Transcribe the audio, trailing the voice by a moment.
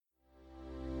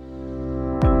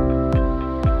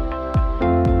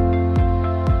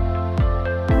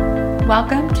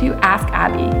welcome to Ask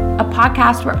Abby, a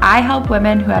podcast where I help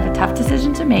women who have a tough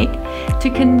decision to make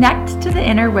to connect to the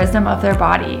inner wisdom of their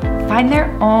body, find their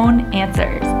own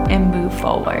answers, and move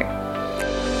forward.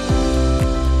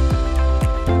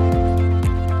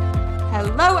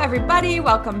 Hello, everybody.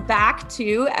 Welcome back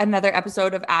to another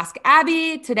episode of Ask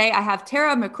Abby. Today, I have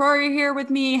Tara McCrory here with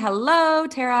me. Hello,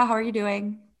 Tara. How are you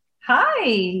doing?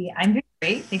 Hi, I'm doing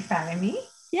great. Thanks for having me.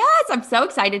 Yes, I'm so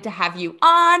excited to have you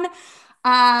on.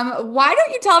 Why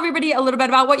don't you tell everybody a little bit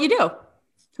about what you do,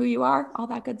 who you are, all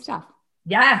that good stuff?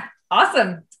 Yeah,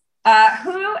 awesome.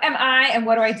 Who am I and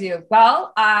what do I do?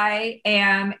 Well, I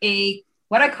am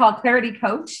what I call clarity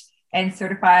coach and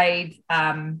certified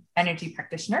energy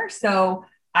practitioner. So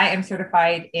I am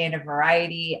certified in a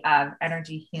variety of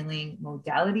energy healing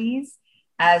modalities,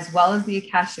 as well as the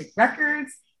Akashic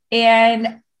Records.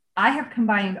 And I have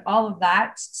combined all of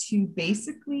that to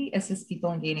basically assist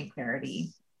people in gaining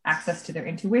clarity, access to their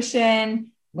intuition,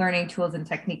 learning tools and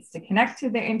techniques to connect to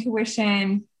their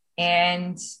intuition.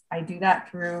 And I do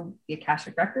that through the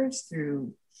Akashic Records,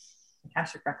 through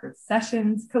Akashic Records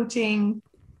sessions, coaching,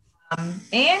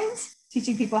 and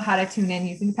teaching people how to tune in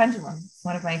using the pendulum. It's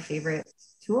one of my favorite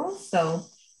tools. So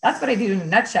that's what I do in a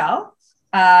nutshell.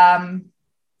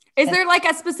 Is there like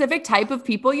a specific type of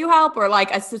people you help, or like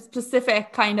a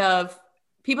specific kind of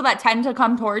people that tend to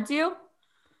come towards you?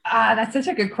 That's such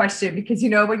a good question because,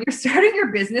 when you're starting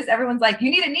your business, everyone's like, you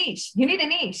need a niche.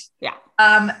 Yeah.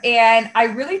 And I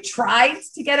really tried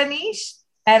to get a niche,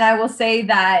 and I will say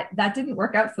that didn't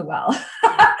work out so well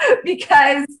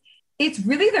because it's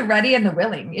really the ready and the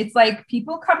willing. It's like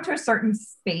people come to a certain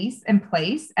space and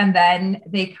place, and then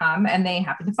they come and they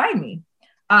happen to find me.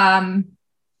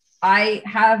 I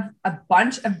have a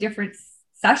bunch of different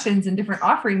sessions and different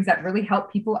offerings that really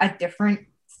help people at different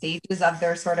stages of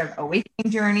their sort of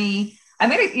awakening journey. I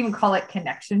might even call it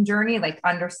connection journey, like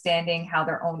understanding how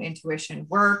their own intuition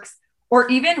works, or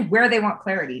even where they want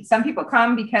clarity. Some people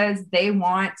come because they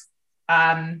want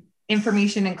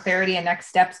information and clarity and next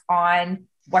steps on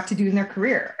what to do in their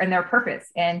career and their purpose.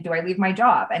 And do I leave my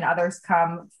job? And others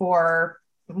come for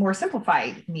more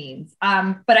simplified needs.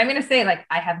 But I'm going to say, like,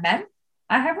 I have men,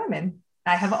 I have women,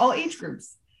 I have all age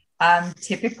groups.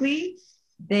 Typically,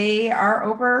 they are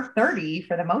over 30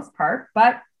 for the most part,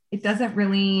 but it doesn't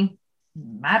really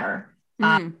matter.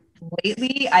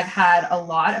 Lately, I've had a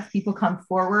lot of people come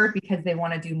forward because they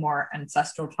want to do more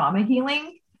ancestral trauma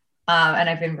healing. And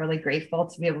I've been really grateful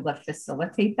to be able to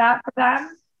facilitate that for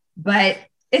them. But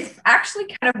it's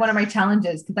actually kind of one of my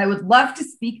challenges because I would love to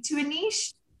speak to a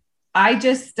niche. I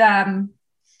just,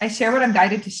 I share what I'm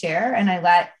guided to share, and I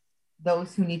let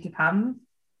those who need to come.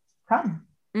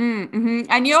 Mm-hmm.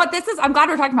 And you know what this is? I'm glad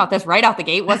we're talking about this right out the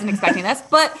gate. Wasn't expecting this,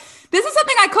 but this is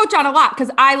something I coach on a lot because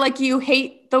I, like you,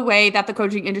 hate the way that the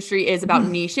coaching industry is about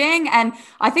niching. And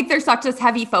I think there's such this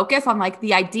heavy focus on like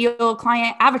the ideal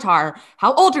client avatar.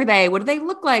 How old are they? What do they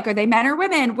look like? Are they men or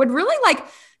women? Would really like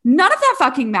none of that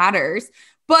fucking matters.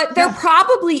 But there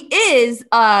probably is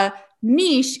a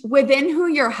niche within who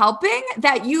you're helping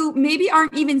that you maybe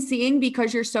aren't even seeing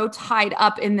because you're so tied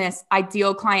up in this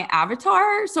ideal client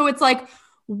avatar. So it's like,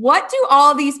 what do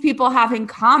all these people have in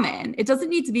common? It doesn't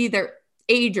need to be their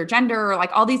age or gender or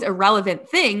like all these irrelevant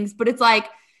things, but it's like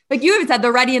you even said,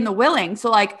 the ready and the willing.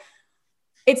 So like,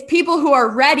 it's people who are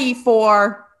ready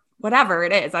for whatever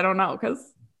it is. I don't know.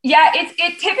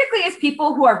 It typically is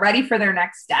people who are ready for their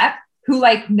next step, who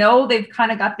like know they've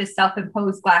kind of got this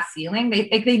self-imposed glass ceiling.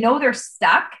 They know they're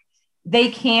stuck. They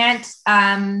can't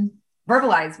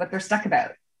verbalize what they're stuck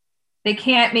about. They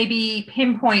can't maybe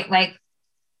pinpoint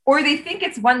or they think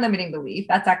it's one limiting belief.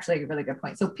 That's actually a really good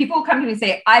point. So people come to me and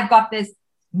say, I've got this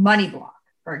money block,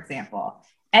 for example.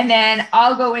 And then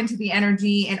I'll go into the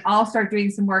energy and I'll start doing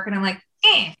some work. And I'm like,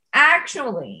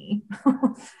 actually,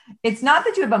 it's not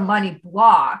that you have a money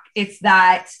block. It's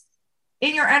that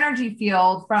in your energy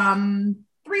field from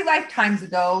 3 lifetimes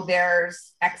ago,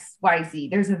 there's XYZ.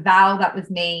 There's a vow that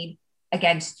was made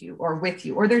against you or with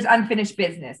you, or there's unfinished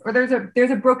business, or there's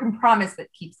a broken promise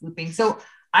that keeps looping. So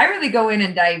I really go in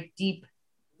and dive deep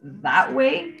that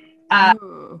way. And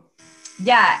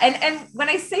when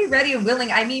I say ready and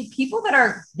willing, I mean people that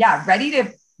are, ready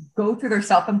to go through their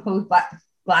self-imposed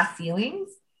glass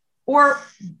ceilings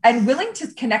and willing to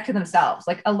connect to themselves.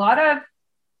 Like a lot of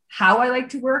how I like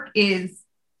to work is,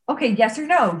 okay, yes or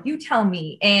no, you tell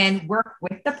me, and work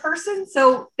with the person.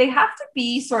 So they have to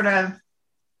be sort of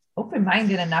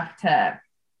open-minded enough to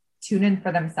tune in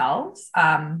for themselves.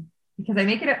 Because I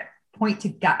make it a point to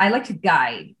guide. I like to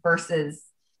guide versus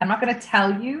I'm not going to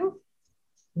tell you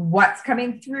what's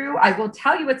coming through. I will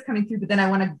tell you what's coming through, but then I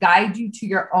want to guide you to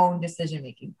your own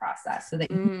decision-making process so that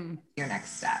you can your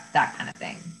next step, that kind of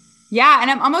thing. Yeah.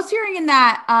 And I'm almost hearing in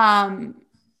that,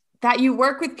 that you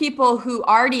work with people who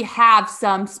already have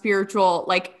some spiritual,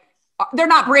 like they're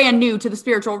not brand new to the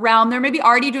spiritual realm. They're maybe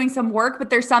already doing some work, but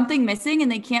there's something missing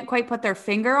and they can't quite put their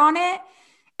finger on it.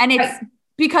 And it's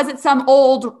because it's some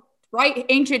old, right,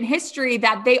 ancient history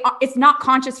that it's not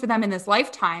conscious for them in this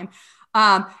lifetime.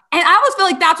 And I almost feel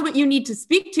like that's what you need to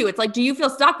speak to. It's like, do you feel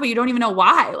stuck, but you don't even know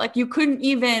why? Like you couldn't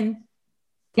even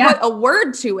put a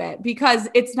word to it because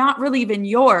it's not really even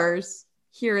yours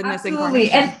here in this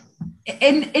incarnation.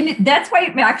 And that's why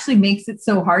it actually makes it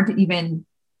so hard to even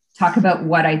talk about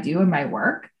what I do in my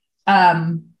work,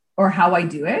 or how I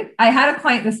do it. I had a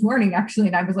client this morning actually,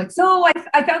 and I was like, so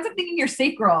I found something in your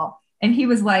sacral. And he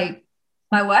was like,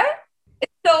 my what?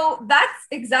 So that's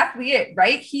exactly it,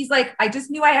 right? He's like, I just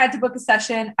knew I had to book a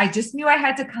session. I just knew I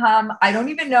had to come. I don't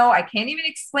even know. I can't even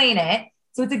explain it.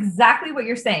 So it's exactly what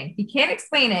you're saying. He can't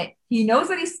explain it. He knows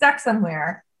that he's stuck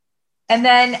somewhere. And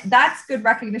then that's good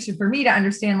recognition for me to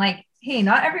understand, like, hey,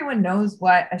 not everyone knows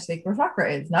what a sacral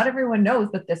chakra is. Not everyone knows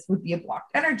that this would be a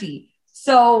blocked energy.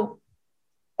 So,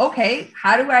 okay,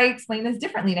 how do I explain this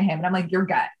differently to him? And I'm like, your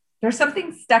gut. There's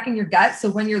something stuck in your gut.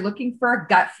 So when you're looking for a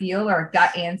gut feel or a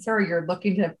gut answer, or you're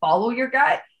looking to follow your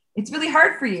gut, it's really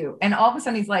hard for you. And all of a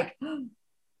sudden he's like,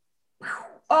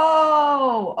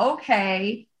 oh,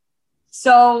 okay.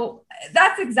 So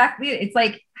that's exactly it. It's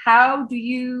like, how do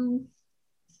you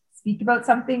speak about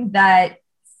something that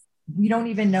we don't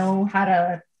even know how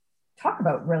to talk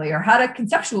about really, or how to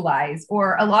conceptualize?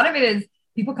 Or a lot of it is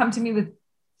people come to me with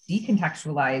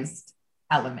decontextualized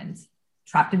elements,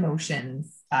 trapped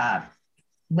emotions,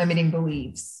 limiting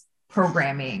beliefs,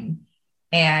 programming.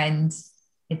 And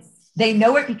they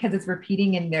know it because it's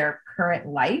repeating in their current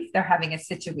life. They're having a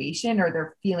situation, or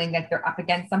they're feeling like they're up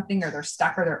against something, or they're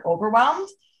stuck, or they're overwhelmed,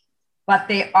 but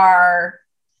they are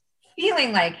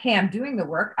feeling like, hey, I'm doing the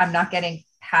work. I'm not getting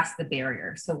past the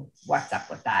barrier. So what's up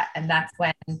with that? And that's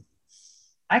when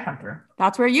I come through.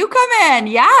 That's where you come in.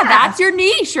 Yeah. That's your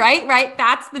niche, right? Right.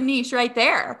 That's the niche right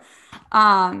there.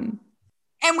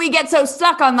 And we get so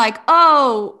stuck on like,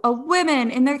 oh, a women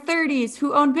in their 30s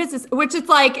who own business, which it's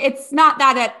like, it's not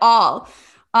that at all.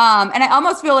 And I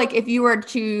almost feel like if you were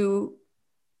to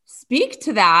speak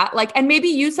to that, like, and maybe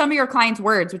use some of your clients'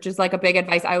 words, which is like a big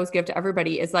advice I always give to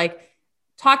everybody, is like,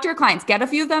 talk to your clients, get a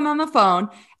few of them on the phone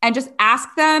and just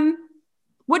ask them,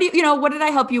 what did I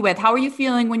help you with? How are you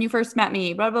feeling when you first met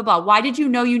me? Blah, blah, blah. Why did you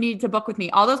know you needed to book with me?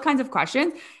 All those kinds of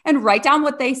questions, and write down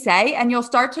what they say. And you'll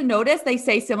start to notice they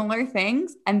say similar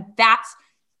things. And that's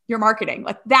your marketing.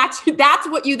 Like that's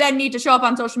what you then need to show up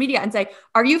on social media and say,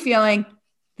 are you feeling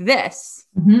this?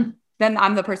 Mm-hmm. Then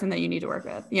I'm the person that you need to work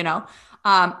with,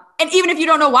 and even if you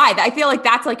don't know why, I feel like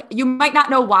that's like, you might not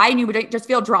know why, and you would just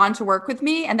feel drawn to work with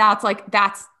me. And that's like,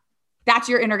 that's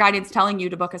your inner guidance telling you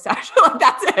to book a session. Like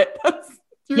that's it.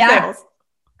 Yeah. Sales.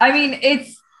 I mean,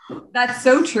 that's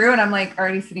so true. And I'm like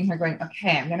already sitting here going,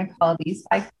 okay, I'm going to call these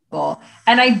 5 people.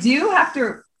 And I do have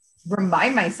to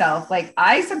remind myself, like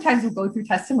I sometimes will go through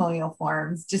testimonial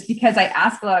forms just because I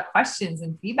ask a lot of questions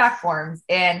and feedback forms.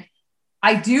 And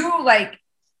I do like,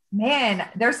 man,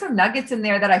 there's some nuggets in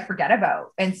there that I forget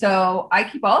about. And so I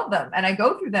keep all of them and I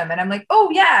go through them and I'm like, oh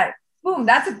yeah, boom,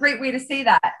 that's a great way to say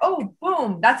that. Oh,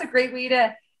 boom, that's a great way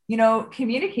to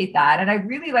communicate that. And I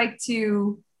really like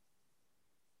to,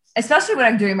 especially when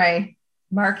I'm doing my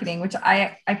marketing, which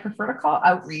I prefer to call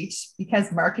outreach,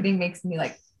 because marketing makes me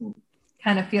like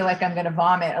kind of feel like I'm going to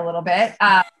vomit a little bit.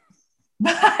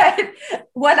 But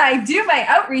when I do my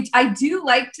outreach, I do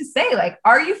like to say, like,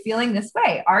 are you feeling this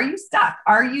way? Are you stuck?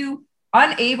 Are you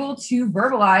unable to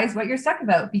verbalize what you're stuck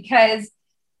about? Because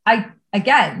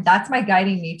again, that's my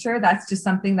guiding nature. That's just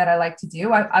something that I like to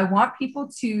do. I want people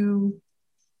to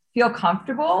feel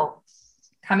comfortable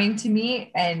coming to me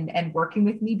and working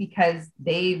with me because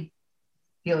they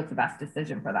feel it's the best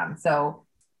decision for them. So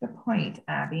good point,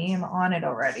 Abby. I'm on it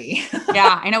already.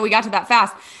 Yeah, I know we got to that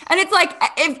fast. And it's like,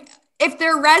 if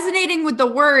they're resonating with the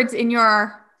words in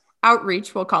your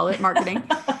outreach, we'll call it marketing.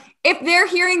 If they're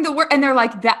hearing the word and they're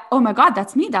like that, oh my God,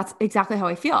 that's me. That's exactly how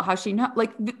I feel. How she know,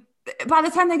 like by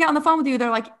the time they get on the phone with you, they're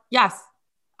like, yes,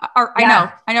 I know.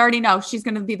 I already know she's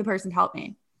going to be the person to help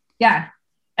me. Yeah.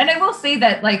 And I will say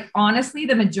that, like, honestly,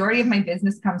 the majority of my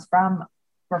business comes from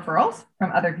referrals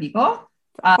from other people.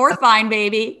 Fourth line,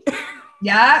 baby.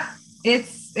 Yeah.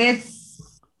 It's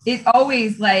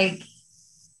always like,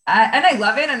 and I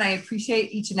love it. And I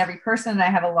appreciate each and every person. And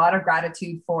I have a lot of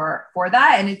gratitude for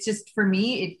that. And it's just, for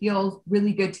me, it feels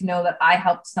really good to know that I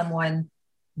helped someone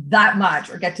that much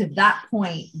or get to that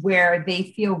point where they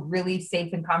feel really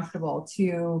safe and comfortable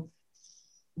to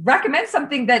recommend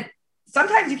something that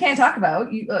sometimes you can't talk about,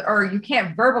 or you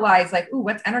can't verbalize, like, ooh,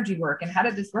 what's energy work and how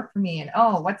did this work for me? And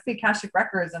oh, what's the Akashic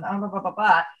records and blah, blah, blah,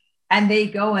 blah. And they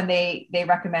go and they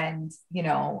recommend,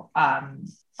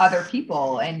 other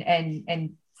people.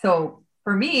 And so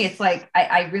for me, it's like,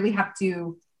 I really have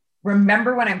to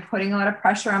remember when I'm putting a lot of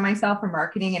pressure on myself for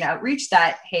marketing and outreach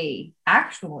that, hey,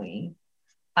 actually,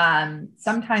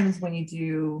 sometimes when you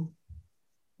do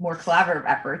more collaborative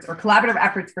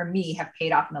efforts for me have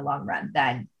paid off in the long run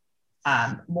than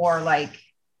more like,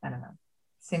 I don't know,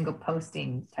 single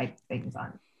posting type things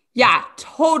on. Yeah,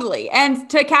 totally. And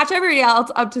to catch everybody else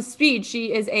up to speed,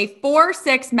 she is a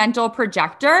 4/6 mental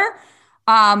projector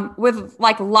with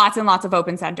like lots and lots of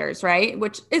open centers, right?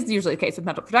 Which is usually the case with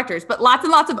mental projectors, but lots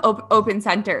and lots of open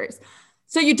centers.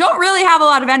 So you don't really have a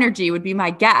lot of energy would be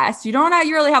my guess. You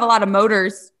really have a lot of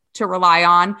motors to rely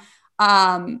on.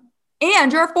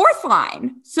 And you're a fourth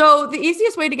line. So the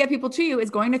easiest way to get people to you is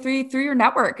going through your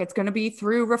network. It's going to be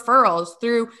through referrals,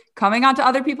 through coming onto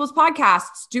other people's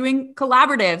podcasts, doing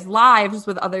collaboratives, lives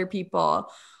with other people.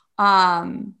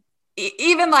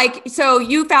 Even like, so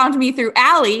you found me through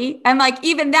Allie, and like,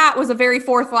 even that was a very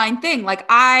fourth line thing. Like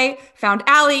I found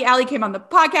Allie came on the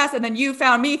podcast, and then you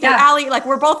found me through Allie. Like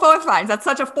we're both fourth lines. That's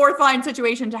such a fourth line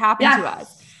situation to happen to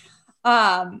us.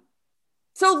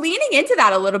 So leaning into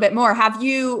that a little bit more, have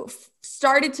you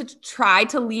started to try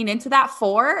to lean into that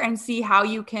 4 and see how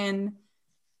you can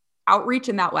outreach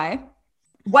in that way?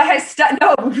 Because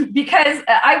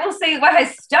I will say what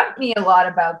has stumped me a lot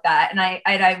about that. And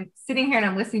I'm sitting here and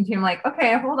I'm listening to him like,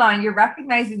 okay, hold on. You're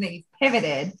recognizing that you've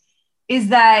pivoted, is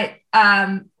that,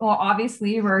 well,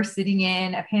 obviously we're sitting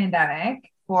in a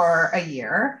pandemic for a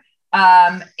year.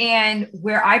 And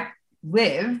where I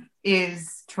live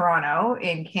is Toronto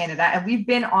in Canada. And we've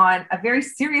been on a very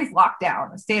serious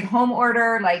lockdown, a stay-at-home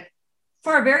order, like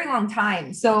for a very long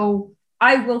time. So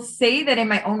I will say that in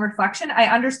my own reflection, I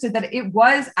understood that it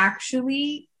was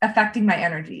actually affecting my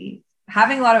energy,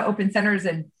 having a lot of open centers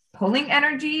and pulling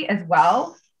energy as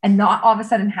well. And not all of a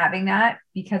sudden having that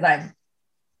because I'm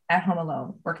at home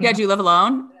alone working. Yeah. Do you live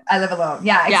alone? I live alone.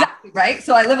 Yeah, exactly. Yeah. Right.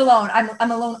 So I live alone.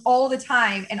 I'm alone all the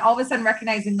time. And all of a sudden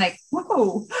recognizing like,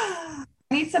 whoa, I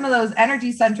need some of those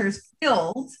energy centers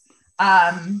filled.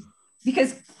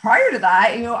 Because prior to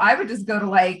that, I would just go to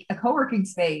like a co-working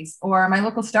space or my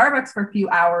local Starbucks for a few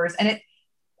hours. And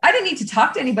I didn't need to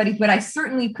talk to anybody, but I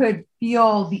certainly could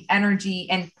feel the energy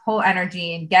and pull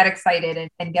energy and get excited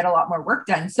and get a lot more work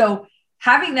done. So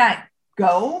having that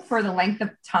go for the length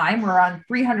of time, we're on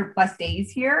 300 plus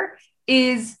days here,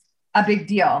 is a big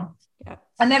deal. Yeah.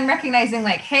 And then recognizing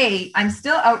like, hey, I'm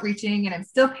still outreaching and I'm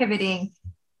still pivoting.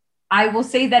 I will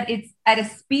say that it's at a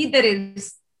speed that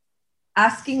is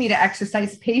asking me to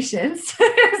exercise patience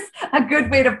is a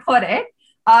good way to put it.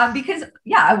 Because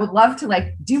I would love to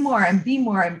like do more and be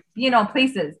in all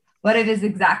places, but it is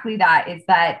exactly that, is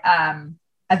that,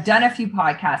 I've done a few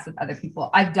podcasts with other people.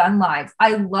 I've done lives.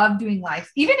 I love doing lives,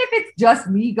 even if it's just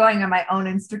me going on my own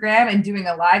Instagram and doing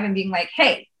a live and being like,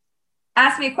 hey,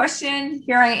 ask me a question.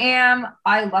 Here I am.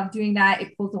 I love doing that.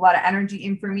 It pulls a lot of energy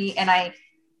in for me. And I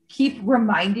keep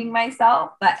reminding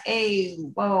myself that, hey,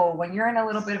 whoa, when you're in a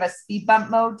little bit of a speed bump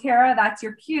mode, Tara, that's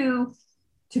your cue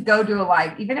to go do a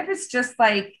live, even if it's just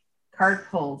like card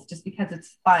pulls, just because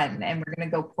it's fun. And we're going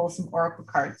to go pull some Oracle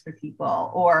cards for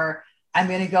people, or I'm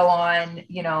going to go on,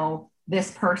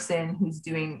 this person who's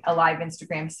doing a live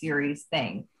Instagram series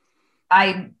thing.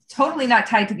 I'm totally not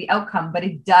tied to the outcome, but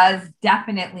it does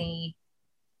definitely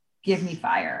give me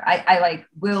fire. I like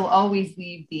will always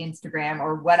leave the Instagram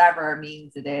or whatever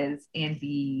means it is and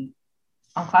be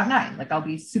on cloud 9. Like I'll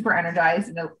be super energized.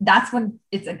 And that's when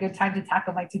it's a good time to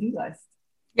tackle my to-do list.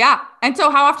 Yeah. And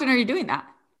so how often are you doing that?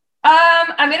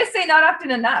 I'm going to say not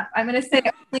often enough. I'm going to say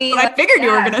only, I figured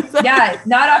you were going to say. Yeah,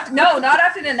 not often. No, not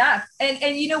often enough.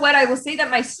 And you know what? I will say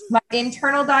that my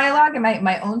internal dialogue and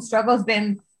my own struggle has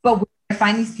been, but where do I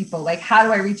find these people? Like, how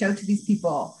do I reach out to these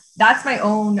people? That's my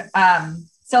own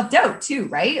self-doubt too,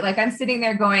 right? Like I'm sitting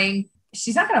there going,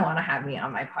 she's not going to want to have me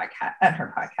on my podcast, on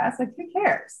her podcast. Like who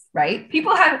cares? Right.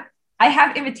 I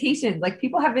have invitations. Like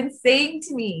people have been saying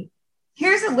to me,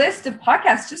 here's a list of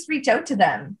podcasts, just reach out to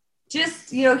them.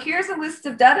 Just, here's a list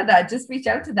of just reach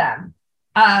out to them.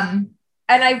 And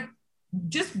I've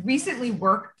just recently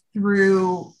worked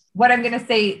through what I'm going to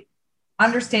say,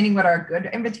 understanding what are good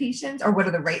invitations or what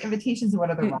are the right invitations and what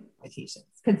are the wrong invitations.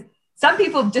 Because some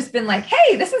people have just been like,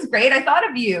 hey, this is great. I thought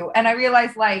of you. And I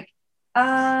realized like,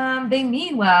 they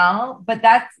mean well, but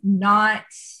that's not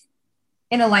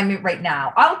in alignment right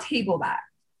now. I'll table that.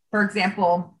 For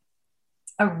example,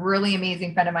 a really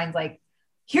amazing friend of mine's like,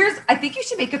 I think you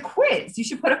should make a quiz. You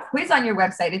should put a quiz on your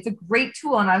website. It's a great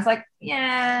tool. And I was like,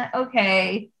 yeah,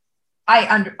 okay.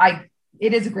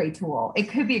 It is a great tool. It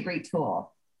could be a great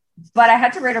tool, but I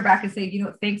had to write her back and say,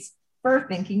 thanks for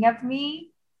thinking of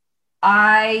me.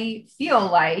 I feel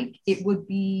like it would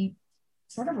be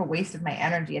sort of a waste of my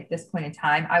energy at this point in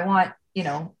time. I want,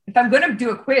 if I'm going to do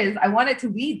a quiz, I want it to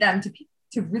lead them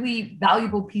to really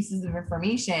valuable pieces of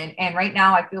information. And right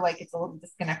now I feel like it's a little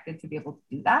disconnected to be able to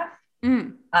do that.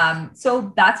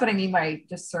 So that's what I mean by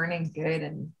discerning good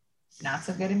and not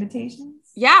so good invitations.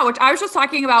 Yeah, which I was just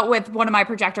talking about with one of my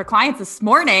projector clients this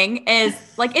morning is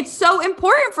like, it's so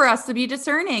important for us to be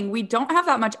discerning. We don't have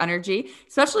that much energy,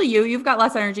 especially you've got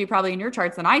less energy probably in your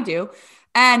charts than I do.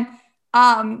 And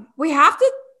we have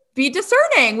to be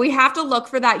discerning. We have to look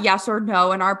for that yes or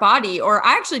no in our body. Or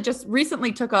I actually just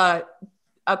recently took a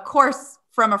course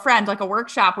from a friend, like a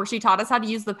workshop where she taught us how to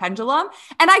use the pendulum.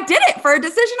 And I did it for a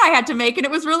decision I had to make. And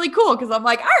it was really cool because I'm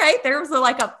like, all right, there was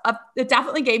it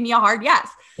definitely gave me a hard yes.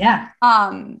 Yeah.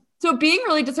 So being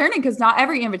really discerning, because not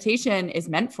every invitation is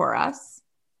meant for us.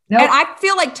 Nope. And I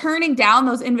feel like turning down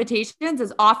those invitations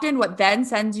is often what then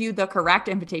sends you the correct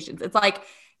invitations. It's like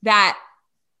that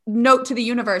note to the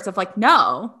universe of like,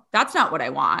 no, that's not what I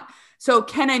want. So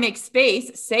can I make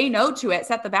space, say no to it,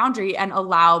 set the boundary, and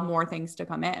allow more things to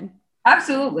come in?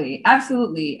 Absolutely.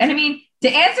 Absolutely. And I mean, to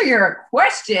answer your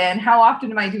question, how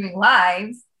often am I doing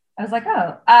lives? I was like,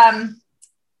 I'm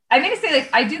going to say like,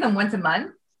 I do them once a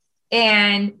month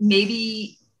and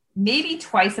maybe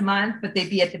twice a month, but they'd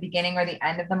be at the beginning or the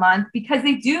end of the month because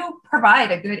they do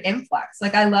provide a good influx.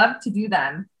 Like I love to do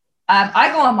them. I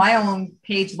go on my own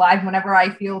page live whenever I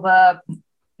feel the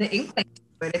inkling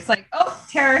to it. It's like, oh,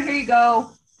 Tara, here you go.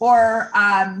 Or,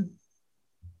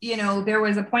 there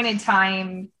was a point in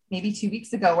time, maybe 2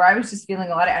 weeks ago, where I was just feeling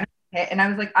a lot of energy hit, and I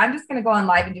was like, I'm just going to go on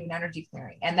live and do an energy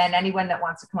clearing. And then anyone that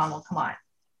wants to come on will come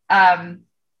on.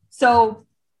 So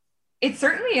it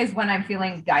certainly is when I'm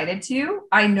feeling guided to.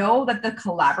 I know that the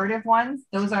collaborative ones,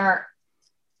 those are,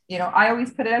 I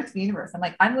always put it out to the universe. I'm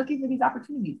like, I'm looking for these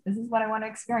opportunities. This is what I want to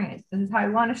experience. This is how I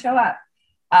want to show up,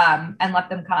 and let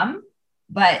them come.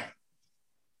 But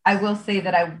I will say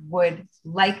that I would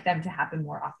like them to happen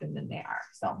more often than they are.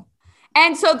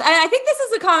 And I think this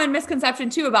is a common misconception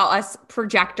too about us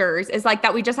projectors is like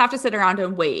that we just have to sit around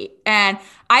and wait. And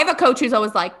I have a coach who's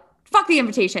always like, fuck the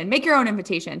invitation, make your own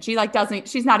invitation. She's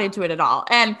not into it at all.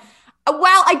 And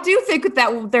while I do think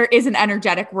that there is an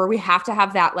energetic where we have to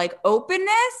have that like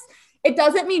openness, it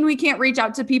doesn't mean we can't reach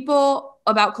out to people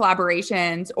about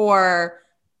collaborations or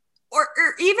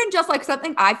even just like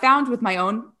something I found with my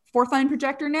own fourth line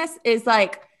projectorness is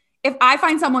like, if I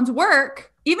find someone's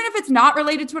work, even if it's not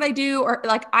related to what I do, or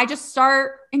like, I just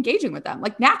start engaging with them,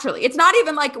 like naturally. It's not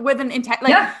even like with an intent,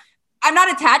 like I'm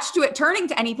not attached to it turning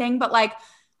to anything, but like,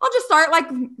 I'll just start like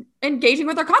engaging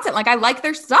with their content. Like I like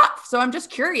their stuff. So I'm just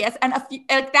curious. And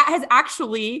that has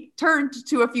actually turned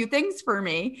to a few things for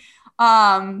me.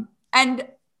 And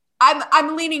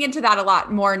I'm leaning into that a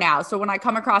lot more now. So when I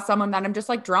come across someone that I'm just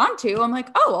like drawn to, I'm like,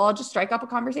 oh, well, I'll just strike up a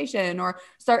conversation or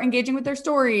start engaging with their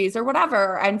stories or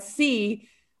whatever and see.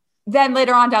 Then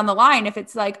later on down the line, if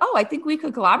it's like, oh, I think we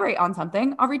could collaborate on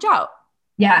something, I'll reach out.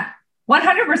 Yeah,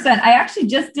 100%. I actually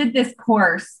just did this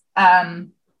course.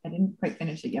 I didn't quite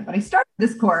finish it yet, but I started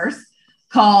this course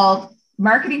called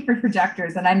Marketing for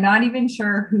Projectors. And I'm not even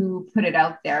sure who put it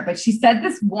out there, but she said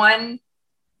this one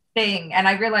thing. And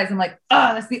I realized I'm like,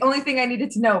 oh, that's the only thing I needed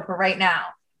to know for right now,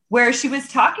 where she was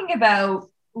talking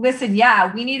about, listen,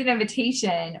 yeah, we need an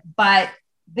invitation, but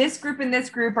this group and this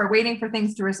group are waiting for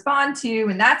things to respond to.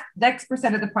 And that's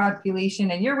X% of the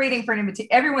population. And you're waiting for an invitation.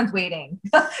 Everyone's waiting.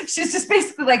 She's just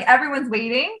basically like, everyone's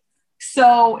waiting.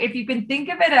 So if you can think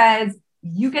of it as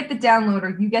you get the download or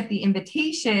you get the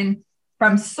invitation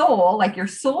from soul, like your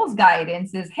soul's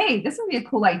guidance is, hey, this would be a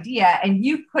cool idea. And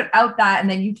you put out that, and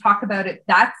then you talk about it.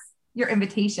 That's your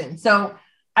invitation. So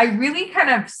I really kind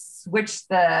of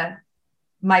switched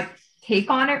my take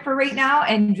on it for right now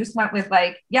and just went with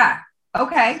like, yeah,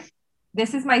 okay,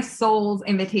 this is my soul's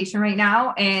invitation right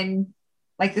now. And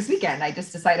like this weekend, I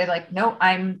just decided like, no,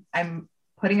 I'm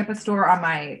putting up a store on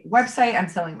my website. I'm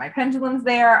selling my pendulums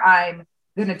there. I'm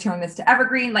going to turn this to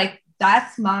evergreen. Like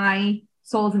that's my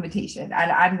soul's invitation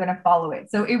and I'm going to follow it.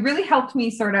 So it really helped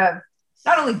me sort of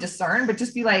not only discern, but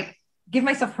just be like, give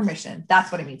myself permission.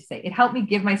 That's what I mean to say. It helped me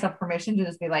give myself permission to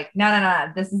just be like, no,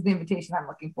 this is the invitation I'm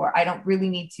looking for. I don't really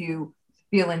need to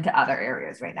feel into other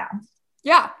areas right now.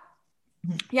 Yeah.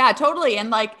 Yeah, totally.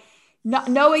 And like,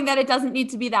 knowing that it doesn't need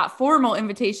to be that formal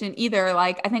invitation either.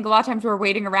 Like, I think a lot of times we're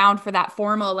waiting around for that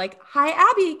formal, like, hi,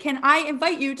 Abby, can I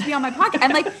invite you to be on my podcast?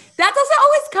 And like, that doesn't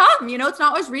always come, you know, it's not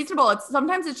always reasonable.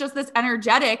 Sometimes it's just this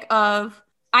energetic of,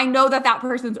 I know that that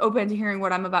person's open to hearing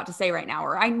what I'm about to say right now,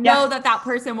 or I know that that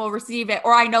person will receive it,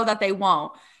 or I know that they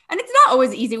won't. And it's not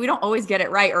always easy. We don't always get it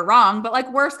right or wrong, but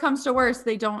like, worst comes to worst,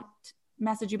 they don't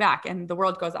message you back and the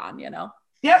world goes on, you know?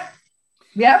 Yep.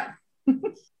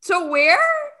 So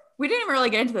we didn't really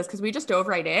get into this because we just dove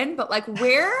right in, but like,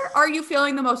 where are you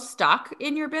feeling the most stuck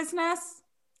in your business?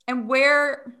 And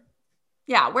where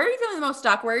are you feeling the most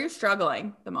stuck? Where are you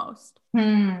struggling the most?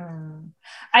 I'm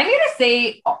going to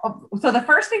say, so the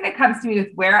first thing that comes to me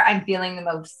with where I'm feeling the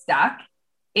most stuck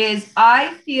is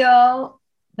I feel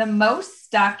the most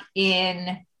stuck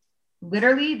in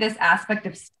literally this aspect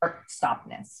of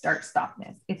start-stopness.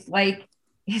 It's like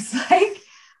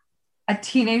a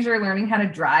teenager learning how to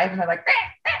drive and they're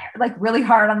like really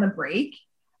hard on the brake.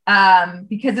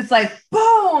 Because it's like,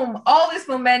 boom, all this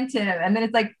momentum. And then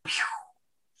it's like, pew,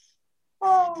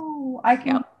 oh, I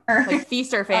can like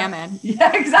feast or famine.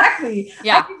 Yeah, exactly.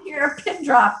 Yeah. I can hear a pin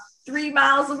drop 3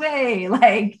 miles away.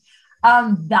 Like,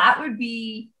 that would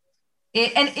be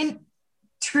it. And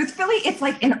truthfully, it's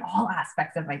like in all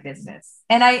aspects of my business.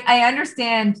 And I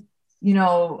understand, you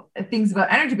know, things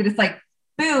about energy, but it's like,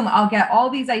 boom, I'll get all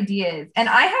these ideas. And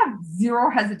I have zero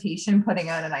hesitation putting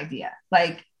out an idea.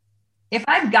 Like, if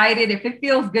I'm guided, if it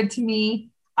feels good to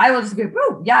me, I will just go,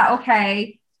 boom, yeah,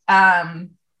 okay.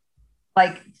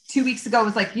 Like 2 weeks ago, it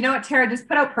was like, you know what, Tara, just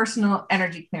put out personal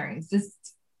energy clearings. Just,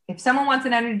 if someone wants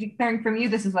an energy clearing from you,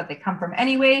 this is what they come from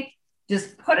anyway.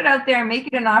 Just put it out there, make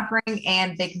it an offering,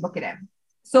 and they can book it in.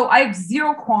 So I have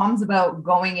zero qualms about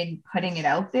going and putting it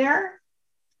out there.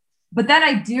 But then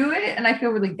I do it and I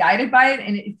feel really guided by it.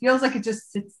 And it feels like it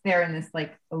just sits there in this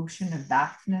like ocean of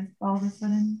vastness all of a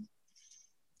sudden.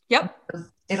 Yep.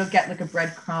 It'll get like a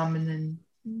breadcrumb and then.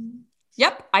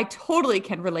 Yep. I totally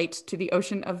can relate to the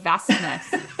ocean of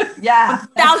vastness. Yeah.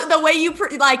 The way you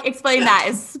like explain that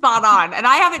is spot on. And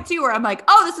I have it too, where I'm like,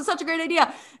 oh, this is such a great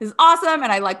idea. This is awesome.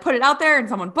 And I like put it out there and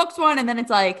someone books one. And then it's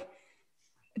like,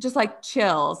 just like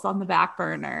chills on the back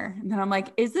burner. And then I'm like,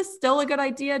 is this still a good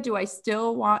idea? Do I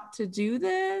still want to do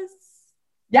this?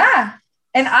 Yeah.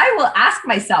 And I will ask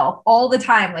myself all the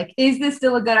time, like, is this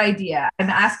still a good idea? I'm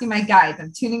asking my guides,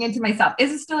 I'm tuning into myself. Is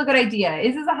this still a good idea?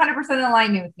 Is this 100% in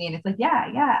alignment with me? And it's like,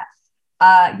 yeah.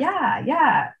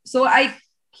 So I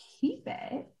keep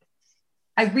it.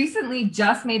 I recently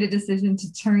just made a decision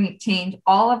to change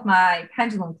all of my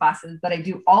pendulum classes that I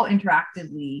do all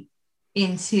interactively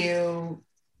into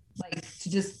like to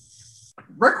just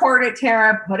record it,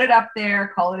 Tara, put it up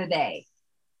there, call it a day.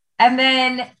 And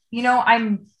then, you know,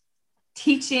 I'm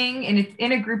teaching and it's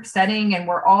in a group setting and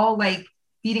we're all like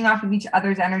feeding off of each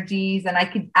other's energies. And I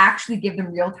could actually give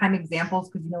them real-time examples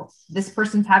because, you know, this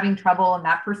person's having trouble and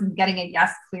that person's getting a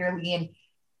yes clearly. And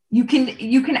you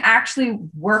can actually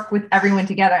work with everyone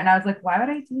together. And I was like, why would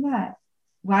I do that?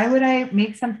 Why would I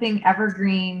make something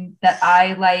evergreen that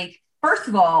I like, first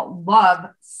of all, love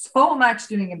so much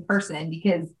doing in person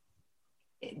because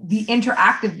the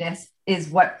interactiveness is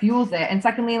what fuels it. And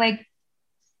secondly, like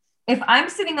if I'm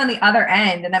sitting on the other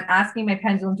end and I'm asking my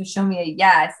pendulum to show me a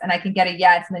yes and I can get a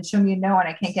yes and then show me a no and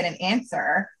I can't get an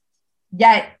answer,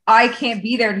 yet I can't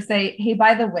be there to say, hey,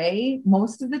 by the way,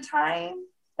 most of the time,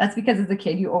 that's because as a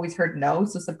kid, you always heard no.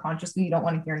 So subconsciously, you don't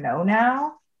want to hear no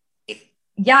now.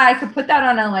 I could put that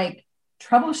on a like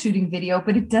troubleshooting video,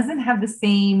 but it doesn't have the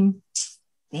same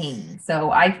thing.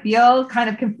 So I feel kind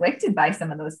of conflicted by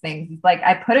some of those things. It's like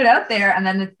I put it out there and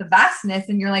then it's the vastness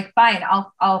and you're like, fine,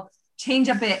 I'll change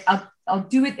up it. I'll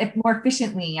do it more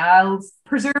efficiently. I'll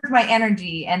preserve my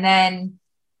energy. And then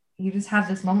you just have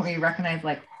this moment where you recognize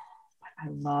like, I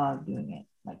love doing it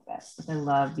like this. I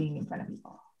love being in front of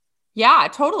people. Yeah,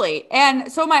 totally.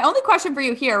 And so my only question for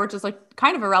you here, which is like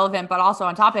kind of irrelevant, but also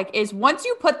on topic, is once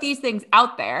you put these things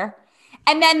out there,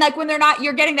 and then like when they're not,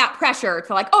 you're getting that pressure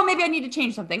to like, oh, maybe I need to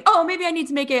change something. Oh, maybe I need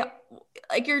to make it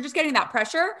like you're just getting that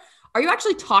pressure. Are you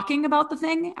actually talking about the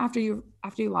thing after you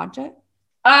launch it?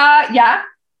 Yeah.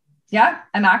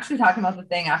 I'm actually talking about the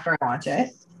thing after I launch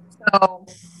it. So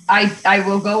I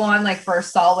will go on like for a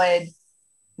solid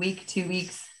week, 2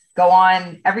 weeks, go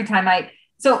on every time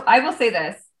so I will say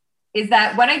this is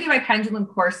that when I do my pendulum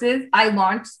courses, I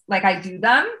launch, like I do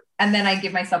them and then I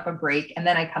give myself a break and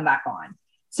then I come back on.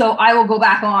 So I will go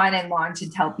back on and launch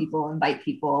and tell people, invite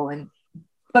people.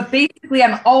 But basically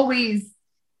I'm always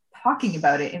talking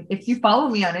about it. And if you follow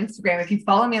me on Instagram, if you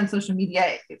follow me on social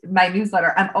media, my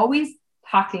newsletter, I'm always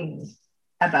talking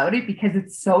about it because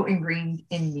it's so ingrained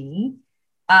in me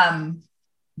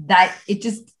that it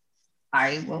just,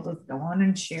 I will just go on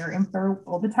and share info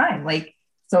all the time. Like,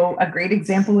 so a great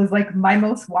example is like my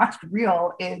most watched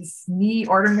reel is me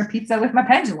ordering a pizza with my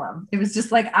pendulum. It was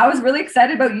just like, I was really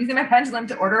excited about using my pendulum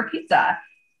to order a pizza,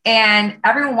 and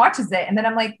everyone watches it. And then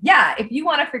I'm like, yeah, if you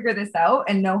want to figure this out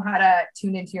and know how to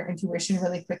tune into your intuition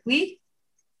really quickly,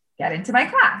 get into my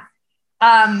class.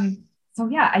 So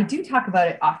yeah, I do talk about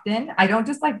it often. I don't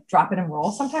just like drop it and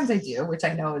roll. Sometimes I do, which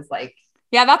I know is like,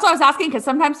 yeah, that's what I was asking. Because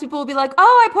sometimes people will be like,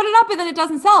 "Oh, I put it up and then it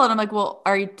doesn't sell," and I'm like, "Well,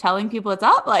 are you telling people it's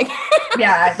up?" Like,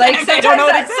 yeah, like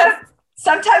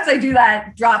sometimes I do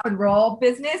that drop and roll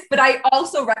business, but I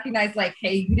also recognize like,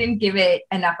 hey, you didn't give it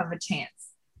enough of a chance.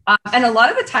 And a lot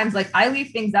of the times, like I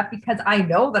leave things up because I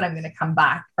know that I'm going to come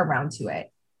back around to it.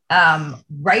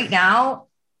 Right now,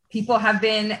 people have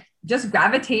been just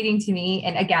gravitating to me.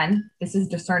 And again, this is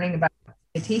discerning about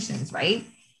meditations, right?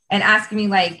 And asking me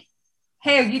like,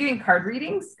 hey, are you doing card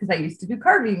readings? Because I used to do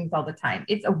card readings all the time.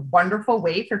 It's a wonderful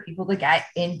way for people to get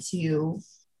into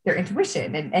their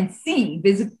intuition and see,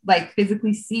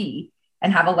 physically see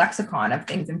and have a lexicon of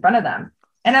things in front of them.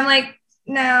 And I'm like,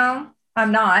 no,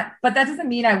 I'm not. But that doesn't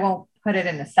mean I won't put it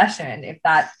in a session if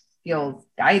that feels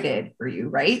guided for you,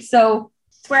 right? So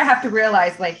it's where I have to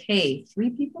realize like, hey, 3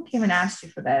 people came and asked you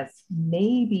for this.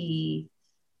 Maybe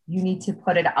you need to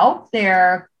put it out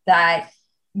there that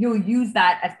you'll use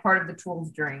that as part of the tools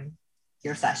during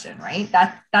your session, right?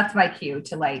 That's my cue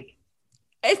to like,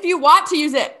 if you want to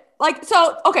use it, like,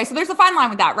 so, okay. So there's a fine line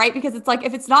with that, right? Because it's like,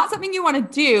 if it's not something you want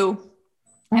to do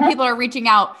and people are reaching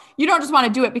out, you don't just want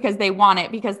to do it because they want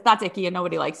it, because that's icky and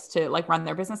nobody likes to like run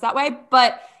their business that way.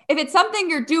 But if it's something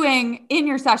you're doing in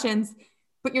your sessions,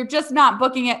 but you're just not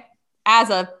booking it as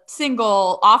a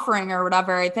single offering or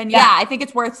whatever, then yeah, I think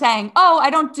it's worth saying, oh,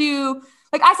 I don't do,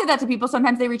 like I said that to people.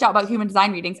 Sometimes they reach out about human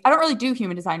design readings. I don't really do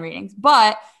human design readings,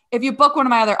 but if you book one of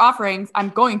my other offerings, I'm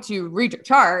going to read your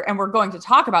chart and we're going to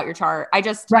talk about your chart. I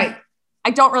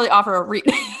don't really offer a read.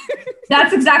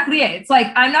 That's exactly it. It's like,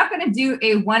 I'm not going to do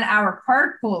a 1-hour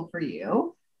card pull for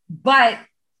you, but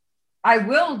I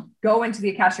will go into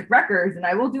the Akashic records and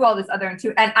I will do all this other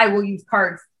and I will use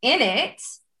cards in it.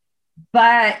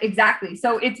 But exactly.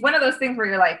 So it's one of those things where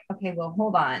you're like, okay, well,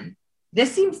 hold on.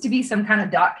 This seems to be some kind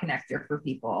of dot connector for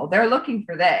people. They're looking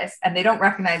for this and they don't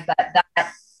recognize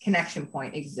that connection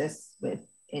point exists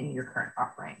within your current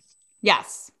offering.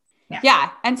 Yes.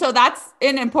 Yeah. And so that's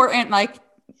an important, like,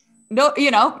 no,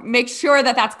 make sure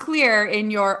that that's clear on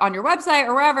your website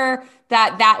or wherever,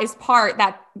 that is part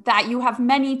that you have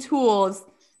many tools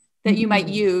that you might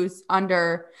use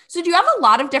under. So do you have a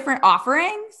lot of different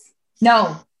offerings?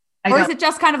 No. Or is it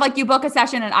just kind of like you book a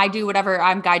session and I do whatever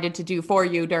I'm guided to do for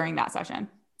you during that session?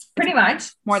 Pretty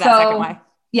much. More that second way.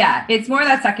 Yeah, it's more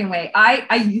that second way.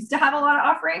 I used to have a lot of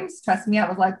offerings. Trust me, I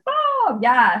was like, oh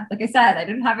yeah. Like I said, I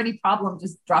didn't have any problem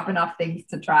just dropping off things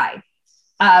to try.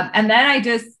 And then I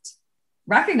just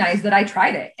recognized that I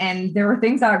tried it and there were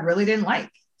things that I really didn't like.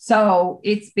 So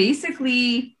it's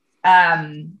basically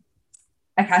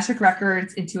Akashic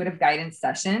Records intuitive guidance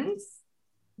sessions,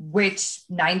 which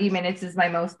 90 minutes is my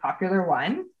most popular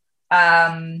one.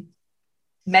 Mentorship,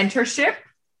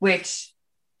 which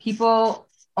people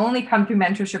only come through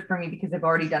mentorship for me because they've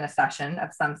already done a session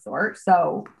of some sort.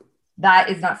 So that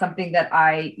is not something that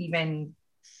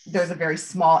there's a very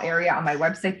small area on my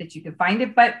website that you can find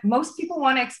it, but most people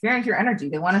want to experience your energy.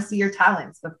 They want to see your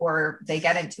talents before they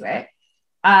get into it.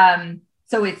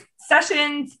 So it's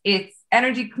sessions, it's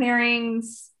energy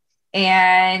clearings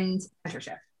and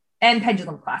mentorship. And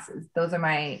pendulum classes. Those are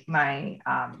my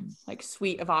like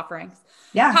suite of offerings.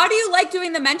 Yeah. How do you like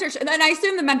doing the mentorship? And then I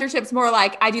assume the mentorship's more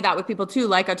like, I do that with people too,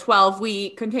 like a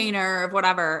 12-week container of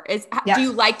whatever. Do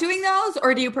you like doing those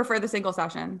or do you prefer the single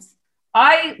sessions?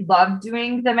 I love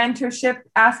doing the mentorship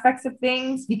aspects of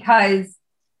things because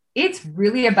it's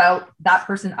really about that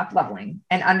person up leveling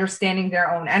and understanding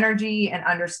their own energy and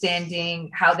understanding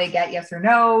how they get yes or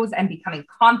no's and becoming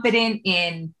confident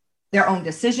in their own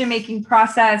decision-making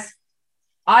process.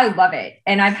 I love it.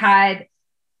 And I've had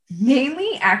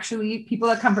mainly actually people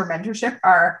that come for mentorship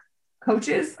are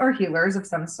coaches or healers of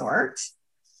some sort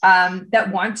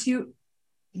that want to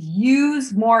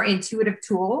use more intuitive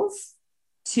tools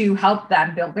to help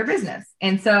them build their business.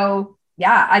 And so,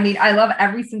 yeah, I mean, I love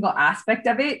every single aspect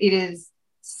of it. It is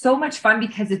so much fun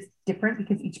because it's different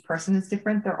because each person is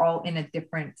different. They're all in a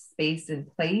different space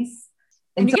and place.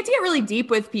 And you get to get really deep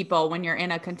with people when you're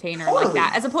in a container like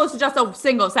that, as opposed to just a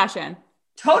single session.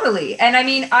 Totally. And I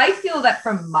mean, I feel that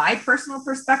from my personal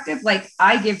perspective, like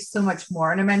I give so much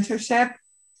more in a mentorship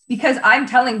because I'm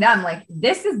telling them like,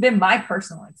 this has been my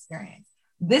personal experience.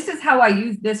 This is how I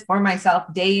use this for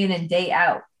myself day in and day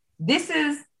out. This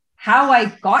is how I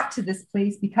got to this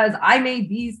place because I made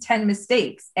these 10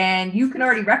 mistakes and you can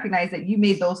already recognize that you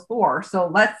made those 4.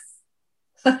 So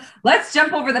let's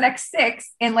jump over the next 6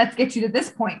 and let's get you to this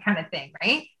point kind of thing.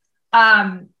 Right.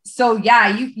 So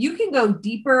yeah, you can go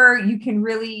deeper. You can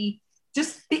really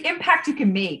just the impact you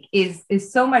can make is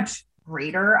so much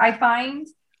greater. I find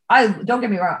don't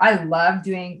get me wrong. I love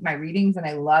doing my readings and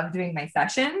I love doing my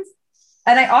sessions.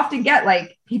 And I often get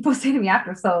like people say to me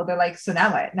after, so they're like, so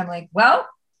now what? And I'm like, well,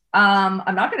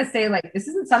 I'm not going to say like, this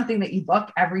isn't something that you book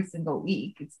every single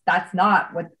week. That's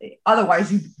not what,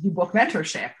 otherwise you book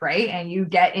mentorship, right? And you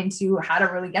get into how to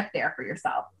really get there for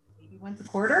yourself. Maybe once a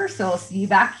quarter. So I'll see you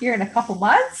back here in a couple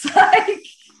months. Like,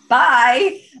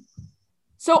 bye.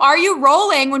 So are you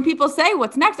rolling when people say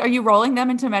what's next? Are you rolling them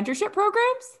into mentorship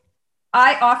programs?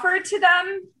 I offer it to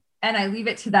them and I leave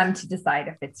it to them to decide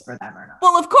if it's for them or not.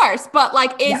 Well, of course, but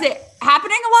like, is it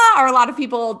happening a lot? Are a lot of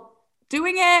people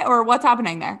doing it or what's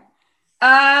happening there?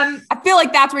 I feel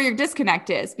like that's where your disconnect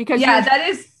is because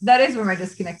that is where my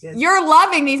disconnect is. You're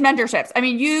loving these mentorships. I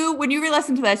mean, when you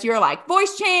re-listen to this, you're like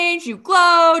voice change, you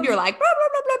glowed, you're like, blah, blah,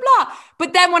 blah, blah, blah.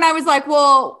 But then when I was like,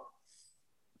 well,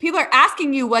 people are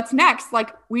asking you what's next.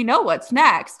 Like we know what's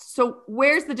next. So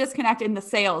where's the disconnect in the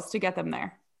sales to get them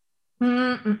there?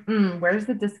 Where's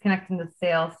the disconnect in the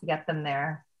sales to get them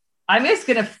there? I'm just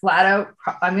going to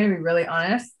I'm going to be really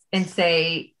honest and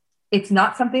say, it's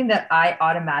not something that I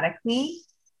automatically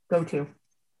go to.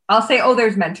 I'll say, oh,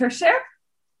 there's mentorship.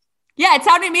 Yeah. It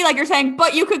sounded to me like you're saying,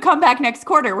 but you could come back next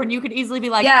quarter when you could easily be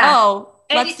like,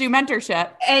 let's do mentorship.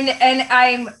 And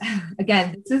I'm,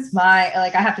 again, this is my,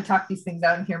 like, I have to talk these things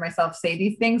out and hear myself say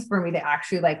these things for me to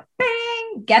actually like,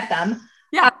 bang, get them.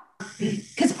 Yeah.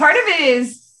 Because part of it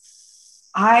is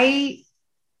I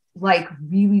like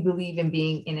really believe in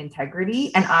being in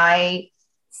integrity. And I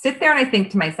sit there and I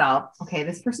think to myself, okay,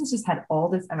 this person's just had all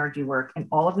this energy work and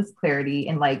all of this clarity.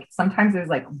 And like, sometimes there's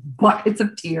like buckets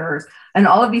of tears and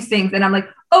all of these things. And I'm like,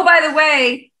 oh, by the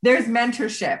way, there's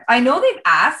mentorship. I know they've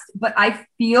asked, but I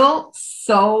feel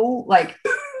so like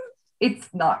it's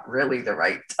not really the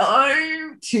right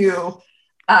time to.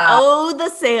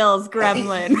 The sales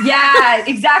gremlin. Yeah,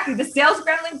 exactly. The sales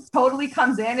gremlin totally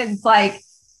comes in and it's like,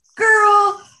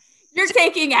 girl, you're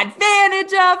taking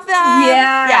advantage of them.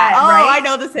 Yeah. Oh, right? I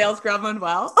know the sales gremlin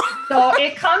well. So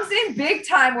it comes in big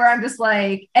time where I'm just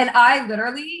like, and I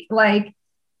literally like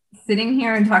sitting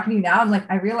here and talking to you now, I'm like,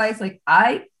 I realize like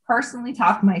I personally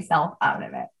talk myself out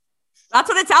of it. That's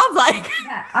what it sounds like.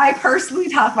 Yeah, I personally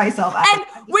talk myself out. And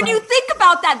when you think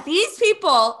about that, these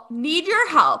people need your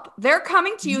help. They're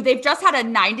coming to you. They've just had a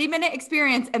 90-minute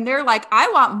experience and they're like, I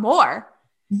want more.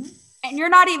 Mm-hmm. And you're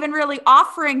not even really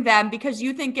offering them because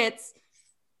you think it's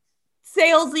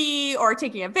salesy or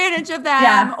taking advantage of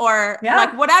them or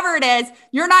like whatever it is.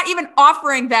 You're not even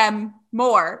offering them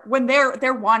more when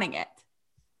they're wanting it.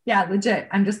 Yeah, legit.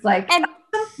 I'm just like, and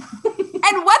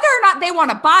whether or not they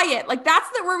want to buy it, like that's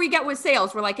where we get with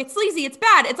sales. We're like, it's sleazy, it's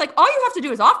bad. It's like, all you have to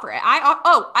do is offer it.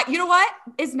 You know what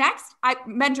is next?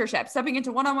 Mentorship, stepping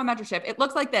into one-on-one mentorship. It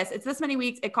looks like this. It's this many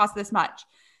weeks. It costs this much.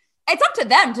 It's up to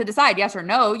them to decide yes or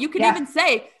no. You can even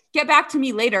say, get back to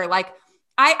me later. Like,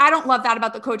 I don't love that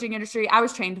about the coaching industry. I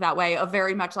was trained that way of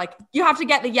very much like, you have to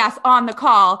get the yes on the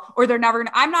call or they're never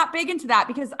gonna, I'm not big into that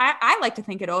because I like to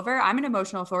think it over. I'm an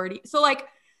emotional authority. So like,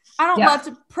 I don't love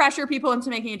to pressure people into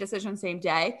making a decision same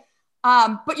day.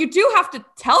 But you do have to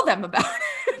tell them about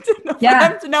it for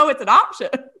them to know it's an option.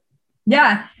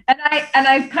 Yeah. And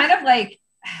I've kind of like,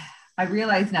 I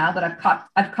realize now that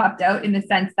I've copped out in the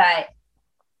sense that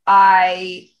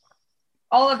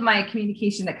all of my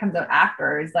communication that comes out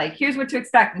after is like, here's what to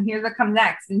expect. And here's what comes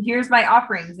next. And here's my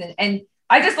offerings. And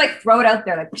I just like throw it out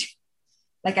there.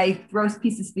 Like I throw a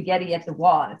piece of spaghetti at the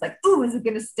wall and it's like, ooh, is it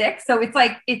going to stick? So it's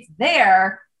like, it's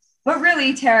there, but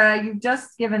really Tara, you've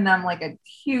just given them like a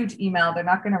huge email. They're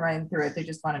not going to run through it. They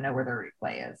just want to know where the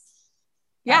replay is.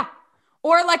 Yeah.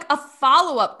 Or like a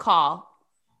follow-up call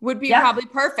would be probably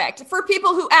perfect for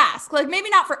people who ask, like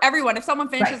maybe not for everyone. If someone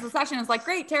finishes the session, it's like,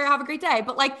 great, Tara, have a great day.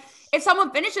 But like, if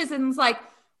someone finishes and is like,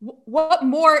 what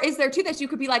more is there to this? You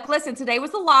could be like, listen, today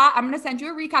was a lot. I'm going to send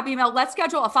you a recap email. Let's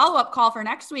schedule a follow-up call for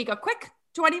next week, a quick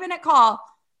 20-minute call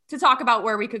to talk about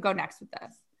where we could go next with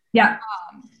this. Yeah.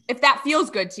 If that feels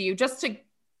good to you,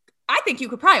 I think you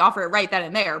could probably offer it right then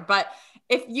and there, but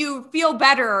if you feel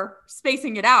better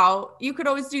spacing it out, you could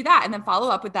always do that and then follow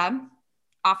up with them,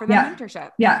 offer them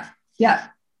mentorship. Yeah. Yeah.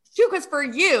 Too, because for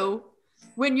you,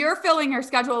 when you're filling your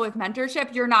schedule with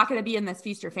mentorship, you're not going to be in this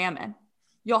feast or famine.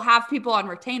 You'll have people on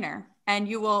retainer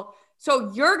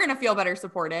so you're going to feel better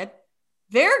supported.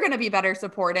 They're going to be better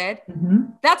supported. Mm-hmm.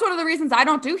 that's one of the reasons I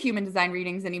don't do human design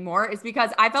readings anymore, is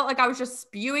because I felt like I was just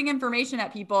spewing information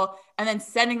at people and then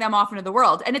sending them off into the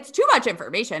world. And it's too much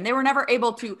information. They were never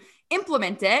able to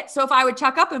implement it. So if I would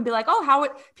chuck up and be like, oh, how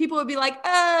would people would be like,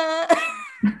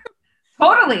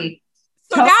 Totally.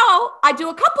 So now I do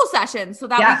a couple sessions so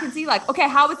that we can see like, okay,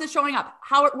 how is this showing up?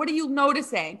 What are you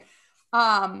noticing?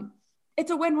 It's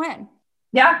a win-win.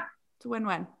 Yeah. It's a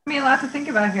win-win. I mean, a lot to think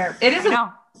about here. It is.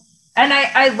 And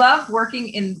I love working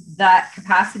in that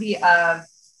capacity of,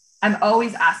 I'm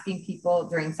always asking people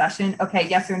during session, okay,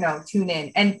 yes or no, tune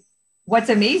in. And what's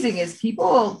amazing is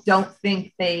people don't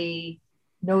think they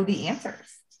know the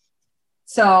answers.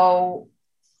 So,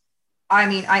 I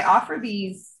mean, I offer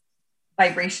these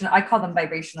I call them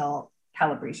vibrational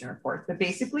calibration reports, but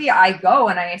basically I go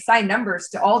and I assign numbers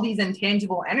to all these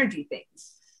intangible energy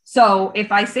things. So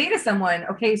if I say to someone,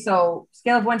 okay, so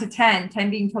scale of 1 to 10, 10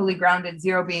 being totally grounded,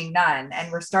 0 being none,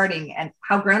 and we're starting, and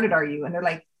how grounded are you? And they're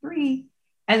like 3.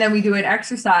 And then we do an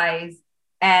exercise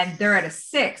and they're at a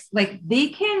 6. Like they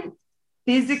can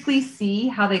physically see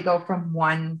how they go from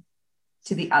one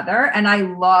to the other. And I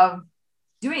love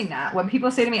doing that. When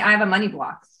people say to me, I have a money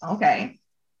block. Okay.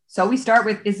 So we start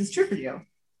with, is this true for you?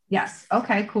 Yes.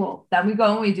 Okay, cool. Then we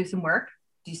go and we do some work.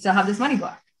 Do you still have this money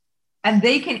block? And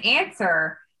they can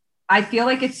answer. I feel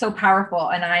like it's so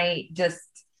powerful. And I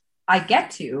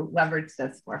get to leverage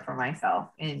this more for myself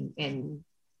in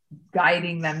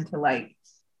guiding them to like,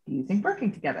 do you think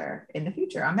working together in the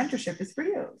future on mentorship is for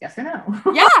you? Yes or no?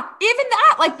 Yeah. Even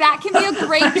that, like that can be a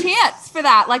great chance for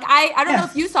that. Like I don't know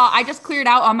if you saw, I just cleared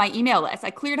out on my email list. I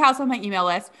cleared house on my email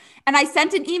list and I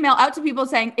sent an email out to people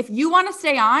saying, if you want to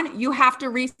stay on, you have to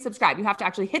resubscribe. You have to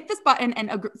actually hit this button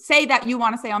and say that you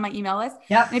want to stay on my email list.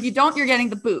 Yep. And if you don't, you're getting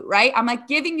the boot, right? I'm like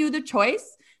giving you the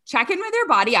choice. Check in with your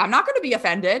body. I'm not going to be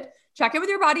offended. Check in with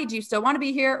your body. Do you still want to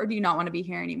be here or do you not want to be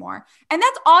here anymore? And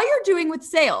that's all you're doing with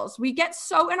sales. We get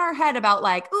so in our head about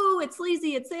like, ooh, it's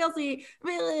sleazy, it's salesy,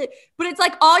 but it's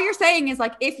like, all you're saying is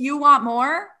like, if you want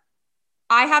more,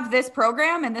 I have this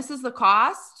program and this is the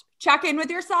cost. Check in with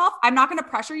yourself. I'm not going to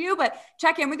pressure you, but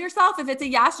check in with yourself. If it's a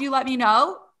yes, you let me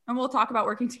know and we'll talk about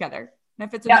working together. And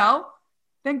if it's a no,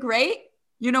 then great.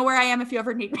 You know where I am if you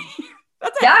ever need me.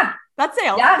 That's it. Yeah. That's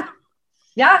sales. Yeah.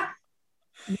 Yeah.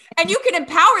 And you can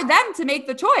empower them to make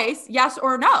the choice, yes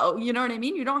or no. You know what I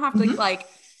mean? You don't have to like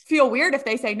feel weird if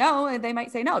they say no, and they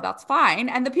might say no, that's fine.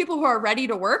 And the people who are ready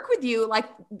to work with you, like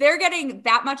they're getting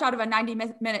that much out of a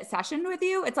 90-minute session with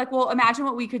you. It's like, well, imagine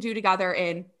what we could do together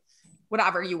in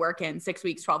whatever you work in, 6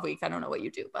 weeks, 12 weeks. I don't know what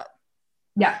you do, but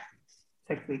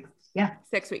 6 weeks. Yeah.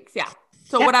 6 weeks. Yeah.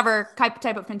 So whatever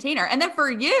type of container. And then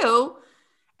for you,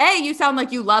 A, you sound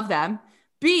like you love them.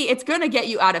 B, it's going to get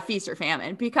you out of feast or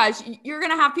famine because you're going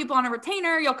to have people on a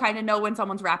retainer. You'll kind of know when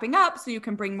someone's wrapping up so you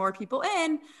can bring more people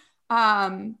in.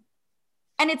 And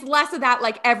it's less of that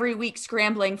like every week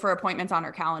scrambling for appointments on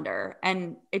our calendar.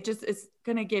 And it just is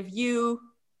going to give you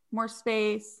more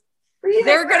space.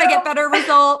 They're going to get better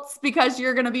results because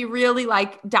you're going to be really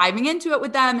like diving into it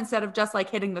with them instead of just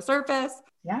like hitting the surface.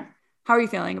 Yeah. How are you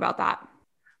feeling about that?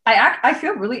 I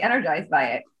feel really energized by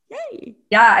it. Yay.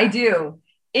 Yeah, I do.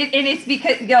 And it's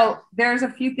because, there's a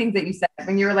few things that you said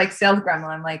when you were like sales gremlin.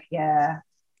 I'm like,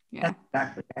 that's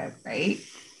exactly it, right?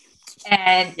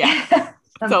 And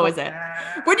so is it.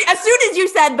 As soon as you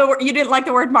said you didn't like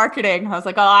the word marketing, I was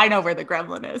like, oh, I know where the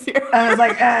gremlin is here. I was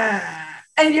like,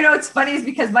 and it's funny is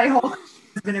because my whole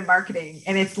has been in marketing,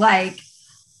 and it's like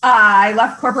I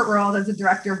left corporate world as a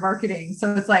director of marketing,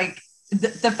 so it's like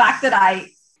the fact that I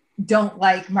don't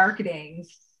like marketing,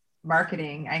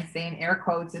 I say in air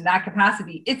quotes in that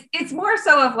capacity, it's more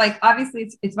so of like,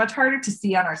 obviously it's much harder to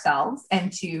see on ourselves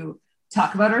and to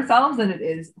talk about ourselves than it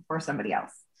is for somebody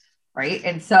else. Right.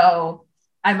 And so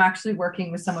I'm actually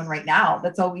working with someone right now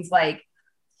that's always like,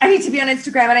 I need to be on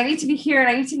Instagram and I need to be here and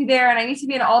I need to be there and I need to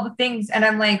be in all the things. And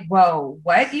I'm like, whoa,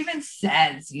 what even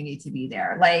says you need to be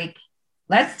there? Like,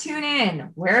 let's tune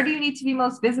in. Where do you need to be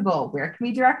most visible? Where can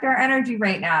we direct our energy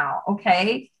right now?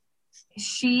 Okay.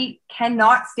 She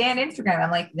cannot stand Instagram.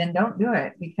 I'm like, then don't do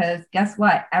it, because guess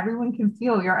what? Everyone can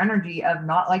feel your energy of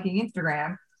not liking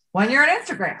Instagram when you're on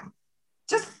Instagram.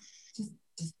 Just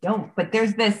don't. But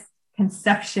there's this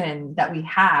conception that we've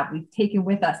taken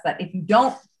with us that if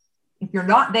you're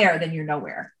not there, then you're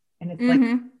nowhere. And it's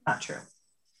like, not true.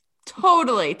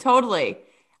 Totally.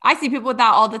 I see people with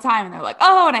that all the time and they're like,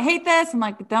 oh, and I hate this. I'm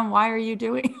like, but then why are you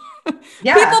doing?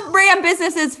 People ran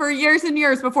businesses for years and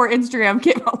years before Instagram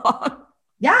came along.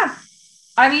 Yeah.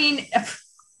 I mean,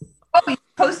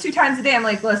 post 2 times a day. I'm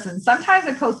like, listen, sometimes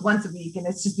I post once a week and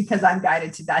it's just because I'm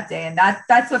guided to that day. And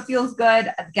that's what feels good.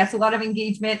 It gets a lot of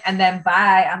engagement, and then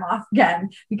bye, I'm off again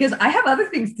because I have other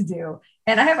things to do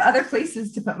and I have other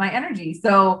places to put my energy.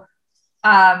 So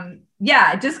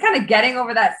yeah, just kind of getting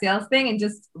over that sales thing and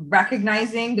just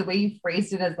recognizing the way you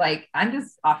phrased it as like, I'm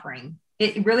just offering.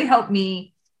 It really helped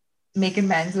me make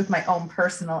amends with my own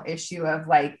personal issue of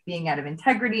like being out of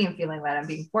integrity and feeling that I'm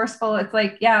being forceful. It's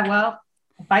like, yeah, well,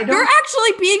 if I don't. You're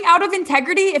actually being out of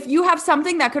integrity if you have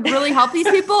something that could really help these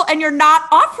people and you're not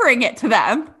offering it to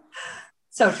them.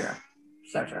 So true.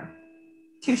 So true.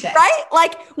 Touche. Right?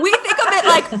 Like we think of it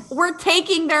like we're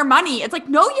taking their money. It's like,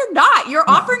 no, you're not. You're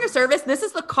offering a service. This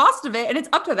is the cost of it. And it's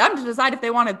up to them to decide if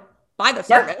they want to buy the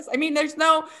service. I mean, and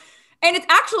it's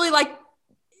actually like,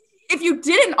 if you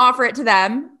didn't offer it to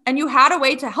them and you had a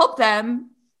way to help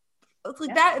them, it's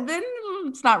like that, then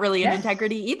it's not really an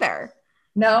integrity either.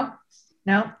 No.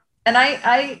 And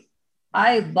I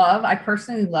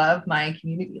personally love my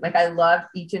community. Like I love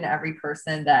each and every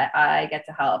person that I get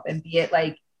to help, and be it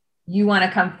like, you want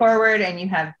to come forward and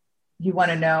you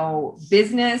want to know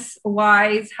business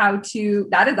wise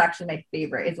that is actually my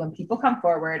favorite, is when people come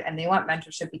forward and they want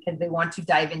mentorship because they want to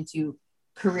dive into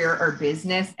career or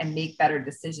business and make better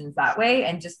decisions that way.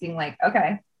 And just being like,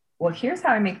 okay, well, here's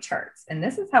how I make charts. And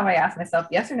this is how I ask myself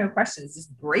yes or no questions.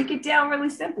 Just break it down really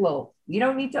simple. You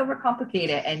don't need to overcomplicate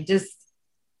it. And just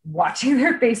watching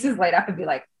their faces light up and be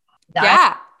like,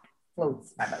 that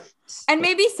floats my boat. And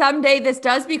maybe someday this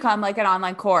does become like an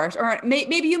online course, or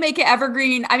maybe you make it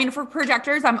evergreen. I mean, for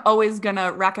projectors, I'm always going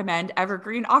to recommend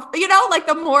evergreen off, like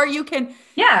the more you can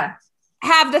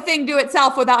have the thing do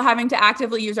itself without having to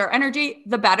actively use our energy,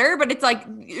 the better. But it's like,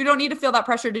 you don't need to feel that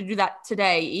pressure to do that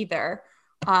today either.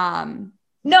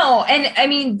 No. And I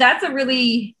mean, that's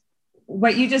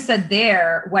what you just said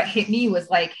there. What hit me was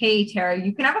like, hey, Tara,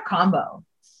 you can have a combo.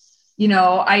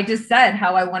 I just said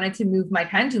how I wanted to move my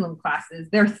pendulum classes.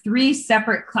 They're 3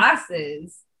 separate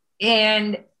classes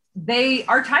and they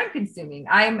are time consuming.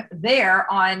 I'm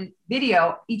there on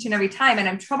video each and every time and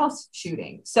I'm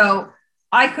troubleshooting. So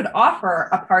I could offer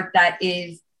a part that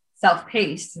is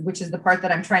self-paced, which is the part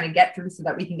that I'm trying to get through so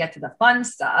that we can get to the fun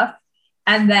stuff,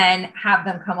 and then have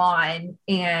them come on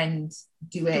and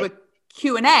do a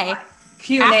Q&A,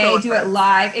 do it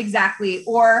live. Exactly.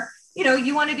 Or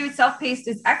you want to do it self-paced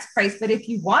is X price, but if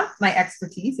you want my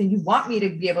expertise and you want me to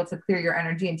be able to clear your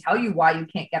energy and tell you why you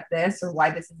can't get this or why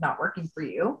this is not working for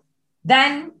you,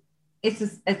 then it's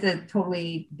a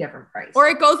totally different price. Or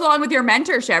it goes along with your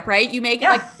mentorship, right? You make it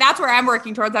like, that's where I'm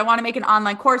working towards. I want to make an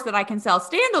online course that I can sell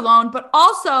standalone, but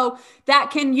also that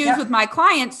can use with my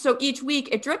clients. So each week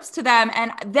it drips to them.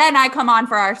 And then I come on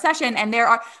for our session and there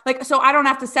are like, so I don't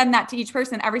have to send that to each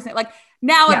person every single, like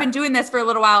now I've been doing this for a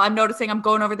little while. I'm noticing I'm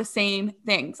going over the same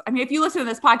things. I mean, if you listen to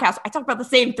this podcast, I talk about the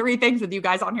same 3 things with you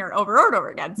guys on here over and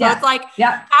over again. So it's like,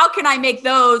 how can I make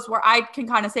those where I can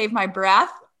kind of save my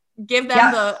breath, give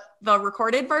them the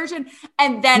recorded version,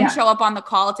 and then show up on the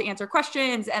call to answer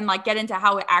questions and like get into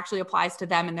how it actually applies to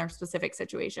them in their specific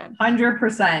situation.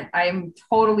 100%. I'm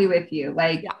totally with you.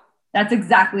 Like, that's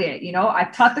exactly it.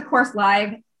 I've taught the course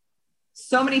live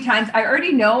so many times. I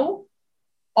already know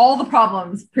all the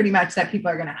problems pretty much that people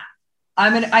are going to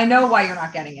have. I know why you're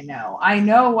not getting a no. I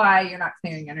know why you're not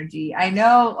clearing energy. I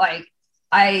know, like,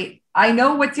 I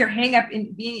know what's your hang up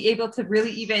in being able to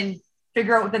really even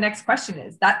figure out what the next question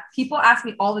is. That people ask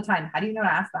me all the time, how do you know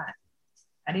to ask that?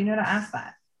 How do you know to ask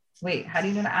that? Wait, how do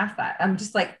you know to ask that? I'm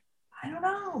just like, I don't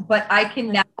know, but I can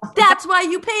now. That's why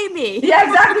you pay me. Yeah,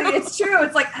 exactly. It's true.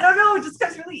 It's like, I don't know. It just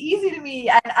comes really easy to me.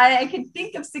 And I can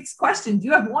think of 6 questions.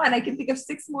 You have 1. I can think of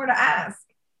 6 more to ask.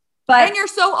 And you're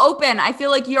so open. I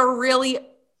feel like you're really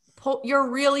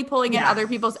pulling in other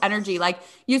people's energy. Like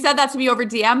you said that to me over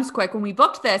DMs quick when we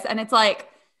booked this. And it's like,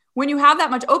 when you have that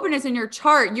much openness in your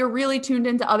chart, you're really tuned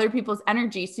into other people's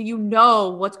energy. So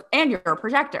and you're a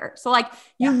projector. So like,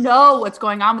 you know what's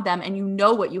going on with them and you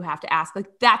know what you have to ask.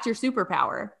 Like that's your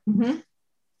superpower. Mm-hmm.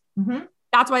 Mm-hmm.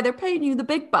 That's why they're paying you the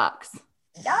big bucks.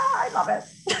 Yeah, I love it.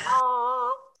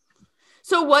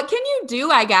 So what can you do,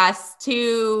 I guess,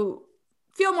 to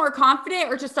feel more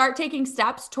confident or to start taking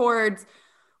steps towards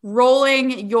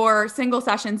rolling your single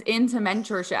sessions into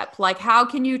mentorship? Like, how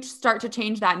can you start to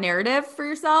change that narrative for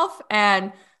yourself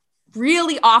and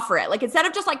really offer it? Like, instead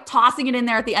of just like tossing it in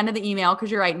there at the end of the email,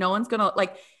 because you're right, no one's going to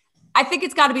like, I think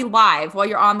it's got to be live while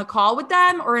you're on the call with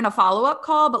them or in a follow-up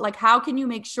call. But like, how can you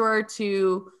make sure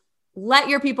to let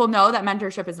your people know that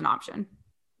mentorship is an option?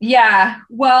 Yeah.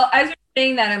 Well, as you're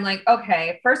saying that, I'm like,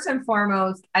 okay, first and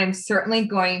foremost, I'm certainly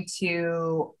going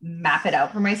to map it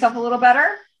out for myself a little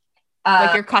better.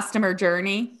 Like your customer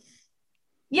journey.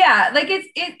 Yeah, like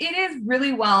it is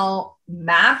really well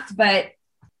mapped, but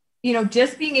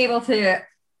just being able to,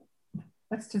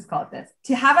 let's just call it this,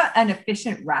 to have an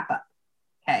efficient wrap up,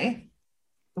 okay,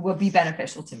 will be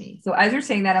beneficial to me. So as you're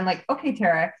saying that, I'm like, okay,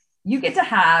 Tara, you get to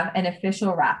have an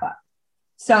official wrap up.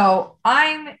 So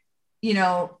I'm,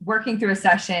 working through a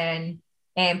session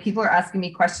and people are asking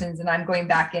me questions and I'm going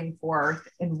back and forth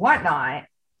and whatnot.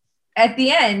 At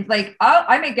the end, like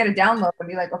I might get a download and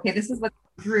be like, okay, this is what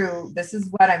Drew, this is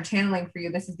what I'm channeling for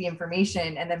you. This is the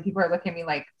information. And then people are looking at me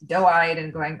like doe-eyed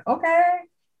and going, okay.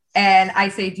 And I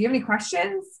say, do you have any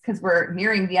questions? Because we're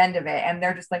nearing the end of it. And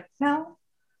they're just like, no.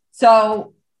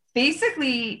 So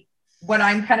basically what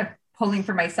I'm kind of pulling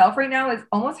for myself right now is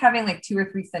almost having like 2 or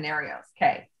 3 scenarios.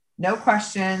 Okay. No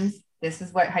questions. This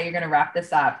is how you're going to wrap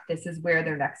this up. This is where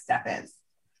their next step is.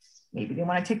 Maybe they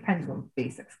want to take pendulum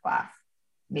basics class.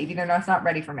 Maybe they're not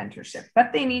ready for mentorship,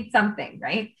 but they need something,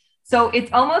 right? So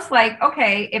it's almost like,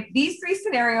 okay, if these 3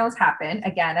 scenarios happen,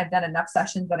 again, I've done enough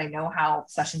sessions that I know how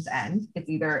sessions end. It's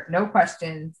either no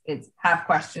questions, it's have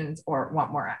questions, or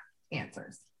want more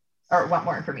answers or want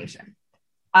more information.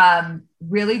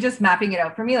 Really just mapping it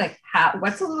out for me, like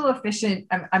what's a little efficient.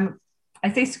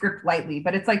 I say script lightly,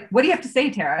 but it's like, what do you have to say,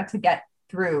 Tara, to get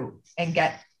through and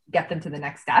get them to the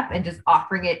next step, and just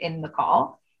offering it in the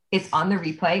call. It's on the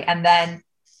replay, and then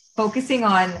focusing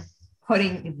on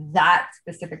putting that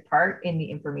specific part in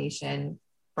the information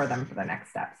for them for the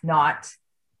next steps, not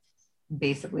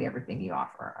basically everything you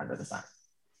offer under the sun.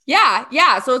 Yeah.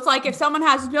 Yeah. So it's like, if someone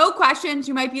has no questions,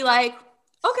 you might be like,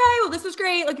 okay, well, this was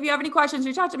great. Like, if you have any questions,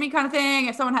 reach out to me, kind of thing.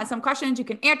 If someone has some questions, you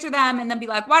can answer them, and then be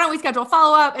like, why don't we schedule a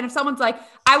follow-up? And if someone's like,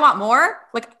 I want more,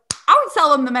 like, I would sell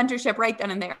them the mentorship right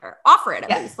then and there. Offer it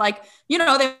at least. Like, they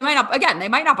might not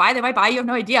buy, they might buy. You have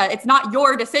no idea. It's not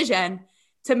your decision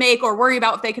to make or worry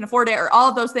about if they can afford it or all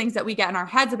of those things that we get in our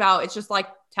heads about. It's just like,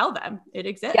 tell them it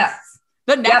exists. Yes.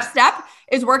 The next step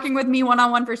is working with me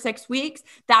one-on-one for 6 weeks.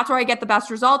 That's where I get the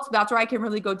best results. That's where I can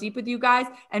really go deep with you guys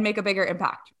and make a bigger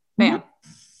impact. Bam. Mm-hmm.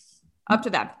 Up to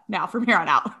them now from here on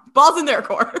out. Ball's in their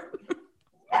court.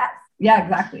 Yeah,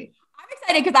 exactly. I'm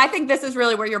excited because I think this is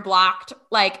really where you're blocked.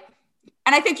 Like,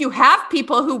 and I think you have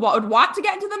people who would want to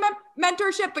get into the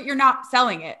mentorship, but you're not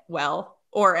selling it well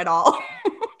or at all.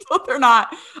 So they're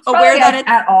not aware that it's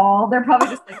at all. They're probably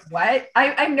just like, what?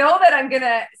 I know that I'm going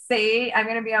to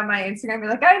be on my Instagram and be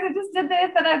like, guys, I just did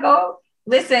this. And I go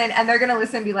listen, and they're going to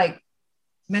listen and be like,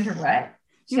 mentor what?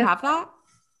 Do you have that?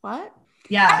 What?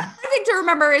 Yeah. The thing to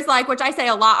remember is, like, which I say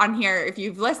a lot on here, if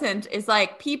you've listened, is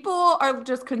like, people are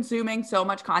just consuming so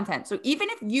much content. So even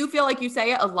if you feel like you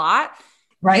say it a lot,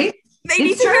 right? They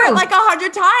need to hear it like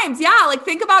 100 times. Yeah. Like,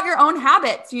 think about your own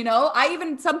habits.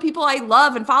 Some people I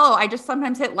love and follow, I just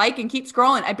sometimes hit like and keep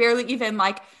scrolling. I barely even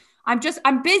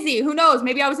I'm busy. Who knows?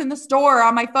 Maybe I was in the store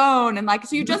on my phone. And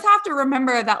so you just have to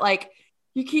remember that, like,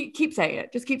 you keep saying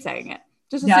it. Just keep saying it.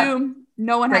 Just assume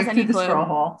no one has any clue. Scroll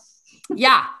hole.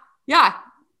 Yeah. Yeah.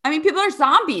 I mean, people are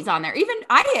zombies on there. Even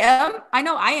I am. I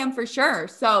know I am for sure.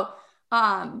 So,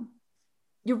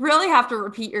 you really have to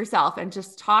repeat yourself and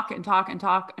just talk and talk and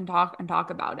talk and talk and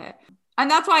talk about it. And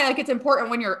that's why, like, it's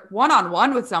important when you're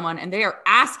one-on-one with someone and they are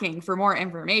asking for more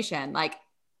information, like,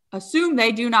 assume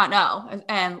they do not know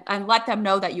and let them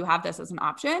know that you have this as an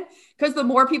option. Because the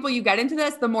more people you get into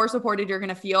this, the more supported you're going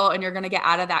to feel, and you're going to get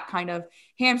out of that kind of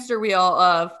hamster wheel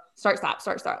of start, stop,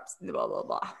 blah, blah,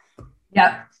 blah.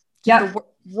 Yep. The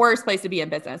worst place to be in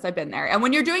business. I've been there. And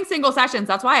when you're doing single sessions,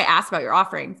 that's why I asked about your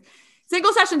offerings.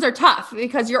 Single sessions are tough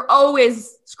because you're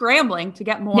always scrambling to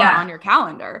get more on your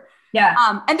calendar.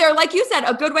 Yeah. And they're, like you said,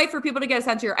 a good way for people to get a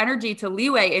sense of your energy to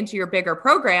leeway into your bigger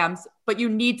programs, but you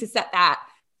need to set that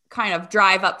kind of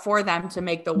drive up for them to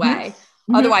make the way.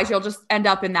 Mm-hmm. Otherwise you'll just end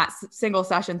up in that single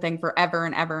session thing forever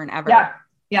and ever and ever. Yeah.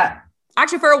 Yeah.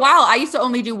 Actually, for a while, I used to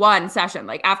only do one session.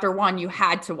 Like, after one, you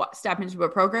had to step into a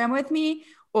program with me,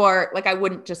 or like, I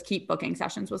wouldn't just keep booking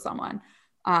sessions with someone.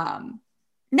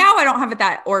 Now I don't have it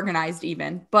that organized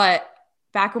even, but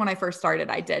back when I first started,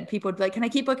 I did. People would be like, can I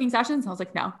keep booking sessions? And I was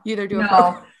like, no, you either do it.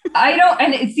 No, I don't.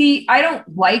 And see, I don't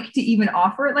like to even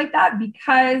offer it like that,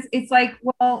 because it's like,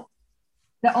 well,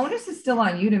 the onus is still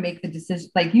on you to make the decision.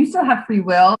 Like, you still have free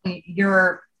will.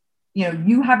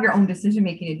 You have your own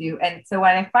decision-making to do. And so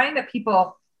when I find that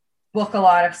people book a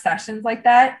lot of sessions like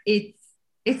that, it's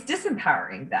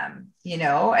disempowering them,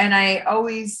 and I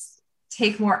always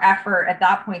take more effort at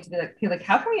that point to be like,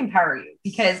 how can we empower you?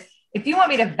 Because if you want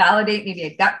me to validate maybe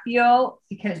a gut feel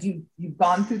because you've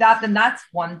gone through that, then that's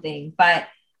one thing. But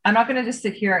I'm not going to just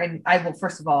sit here, and I will,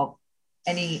 first of all,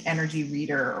 any energy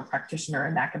reader or practitioner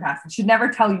in that capacity should never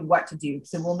tell you what to do.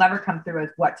 So it will never come through as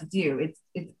what to do.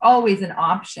 It's always an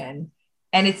option.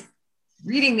 And it's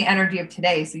reading the energy of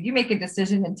today. So you make a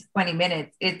decision in 20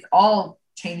 minutes, it's all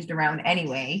changed around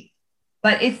anyway.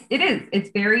 But it's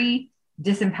very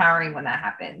disempowering when that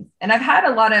happens. And I've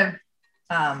actually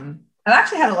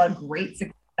had a lot of great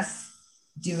success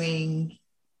doing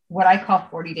what I call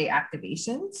 40-day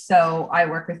activations. So I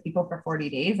work with people for 40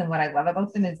 days. And what I love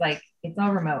about them is like, it's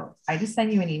all remote. I just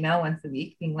send you an email once a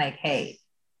week being like, hey,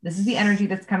 this is the energy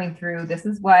that's coming through. This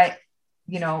is what,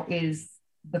 is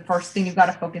the first thing you've got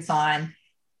to focus on.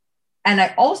 And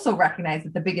I also recognize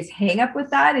that the biggest hang up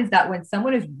with that is that when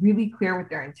someone is really clear with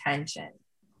their intention,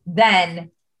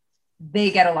 then they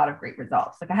get a lot of great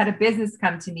results. Like I had a business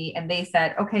come to me and they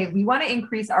said, okay, we want to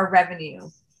increase our revenue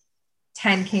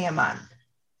 10K a month.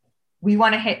 We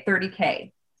want to hit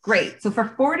 30K. Great. So for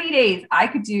 40 days, I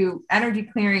could do energy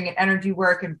clearing and energy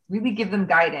work and really give them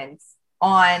guidance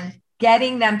on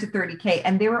getting them to 30K.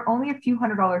 And they were only a few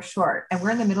 $100s short. And we're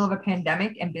in the middle of a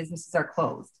pandemic and businesses are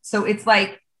closed. So it's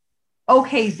like,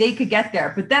 okay, they could get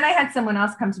there. But then I had someone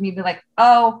else come to me and be like,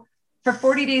 oh, for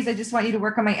 40 days, I just want you to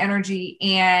work on my energy.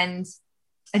 And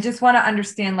I just want to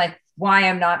understand like why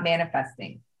I'm not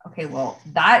manifesting. Okay. Well,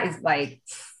 that is like,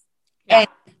 and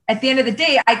at the end of the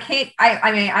day,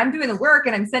 I'm doing the work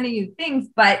and I'm sending you things,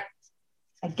 but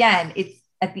again, it's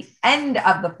at the end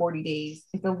of the 40 days,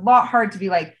 it's a lot hard to be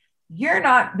like, you're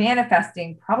not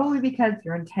manifesting probably because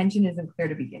your intention isn't clear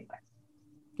to begin with.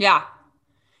 Yeah.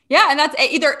 Yeah. And that's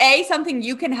either something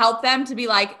you can help them to be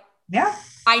like, yeah,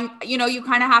 you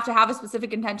kind of have to have a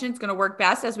specific intention. It's going to work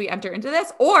best as we enter into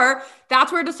this, or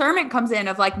that's where discernment comes in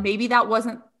of like, maybe that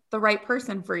wasn't the right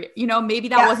person for you. Maybe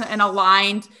that wasn't an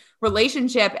aligned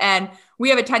relationship. And we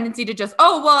have a tendency to just,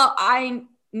 oh, well, I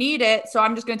need it, so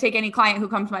I'm just going to take any client who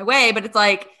comes my way. But it's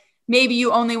like, maybe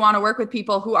you only want to work with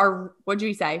people who are, what'd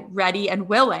you say, ready and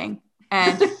willing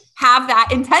and have that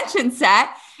intention set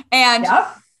and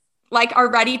like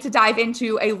are ready to dive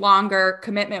into a longer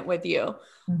commitment with you,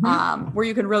 where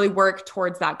you can really work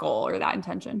towards that goal or that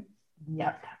intention.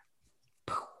 Yep.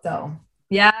 So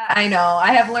yeah, I know.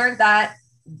 I have learned that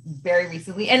very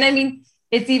recently. And I mean,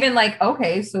 it's even like,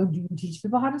 okay, so do you teach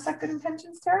people how to set good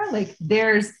intentions, Tara? Like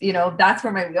there's, that's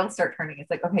where my wheels start turning.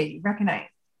 It's like, okay, you recognize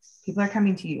people are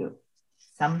coming to you.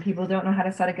 Some people don't know how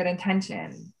to set a good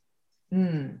intention.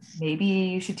 Maybe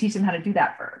you should teach them how to do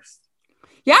that first.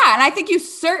 Yeah. And I think you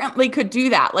certainly could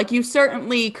do that. Like you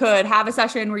certainly could have a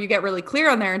session where you get really clear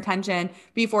on their intention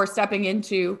before stepping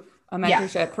into a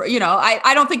mentorship. Yeah.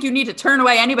 I don't think you need to turn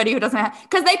away anybody who doesn't have,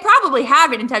 because they probably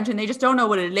have an intention. They just don't know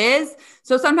what it is.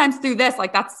 So sometimes through this,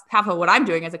 like that's half of what I'm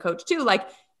doing as a coach too. Like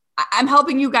I'm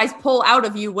helping you guys pull out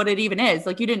of you what it even is.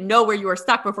 Like you didn't know where you were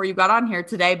stuck before you got on here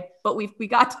today, but we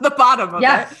got to the bottom of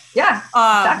it. Yeah,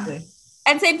 exactly.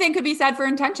 And same thing could be said for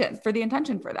the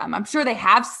intention for them. I'm sure they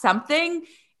have something.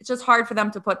 It's just hard for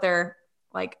them to put their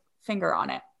like finger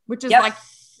on it, which is like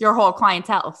your whole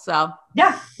clientele. So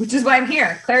yeah, which is why I'm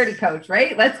here. Clarity coach,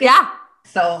 right? Let's get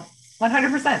so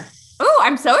 100%. Oh,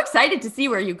 I'm so excited to see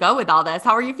where you go with all this.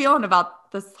 How are you feeling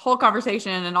about this whole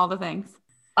conversation and all the things?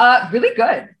 Really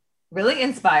good. Really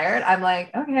inspired. I'm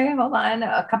like, okay, hold on.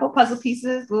 A couple puzzle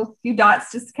pieces, a few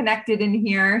dots just connected in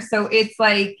here. So it's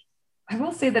like, I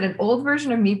will say that an old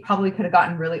version of me probably could have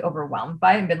gotten really overwhelmed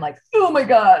by it and been like, oh my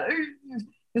God,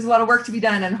 there's a lot of work to be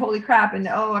done and holy crap. And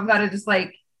I've got to just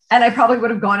like, and I probably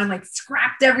would have gone and like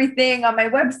scrapped everything on my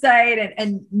website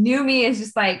and new me is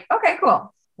just like, okay,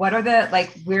 cool. What are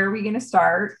where are we going to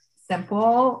start?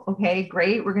 Simple. Okay,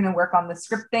 great. We're going to work on the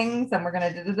script things and we're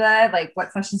going to like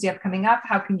what sessions do you have coming up?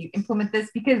 How can you implement this?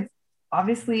 Because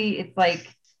obviously it's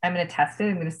like, I'm going to test it.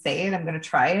 I'm going to say it. I'm going to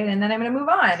try it. And then I'm going to move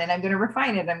on and I'm going to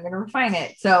refine it. I'm going to refine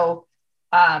it. So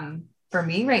for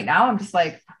me right now, I'm just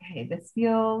like, okay, this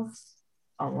feels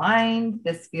aligned.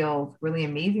 This feels really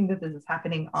amazing that this is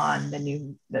happening on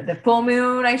the full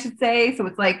moon, I should say. So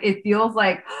it's like, it feels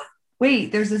like,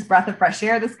 wait, there's this breath of fresh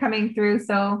air that's coming through.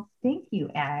 So thank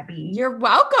you, Abby. You're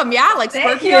welcome. Yeah. Like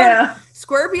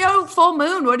Scorpio full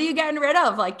moon. What are you getting rid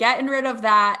of? Like getting rid of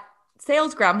that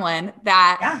sales gremlin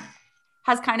that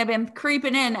has kind of been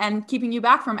creeping in and keeping you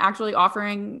back from actually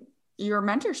offering your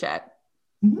mentorship,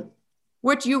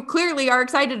 which you clearly are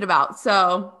excited about.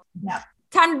 So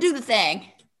time to do the thing.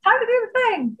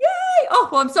 Yay. Oh,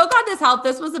 well, I'm so glad this helped.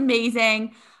 This was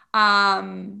amazing.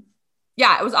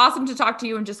 It was awesome to talk to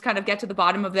you and just kind of get to the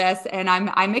bottom of this. And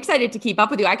I'm excited to keep up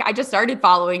with you. I just started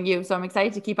following you, so I'm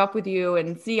excited to keep up with you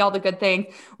and see all the good things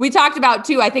we talked about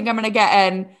too. I think I'm going to get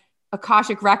an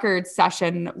Akashic Records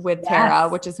session with Tara,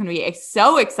 which is going to be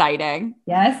so exciting.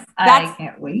 Yes. I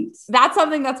can't wait. That's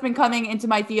something that's been coming into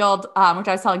my field, which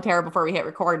I was telling Tara before we hit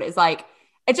record, is like,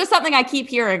 it's just something I keep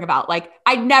hearing about. Like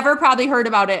I never probably heard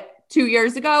about it 2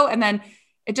 years ago. And then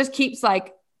it just keeps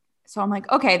like, so I'm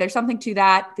like, okay, there's something to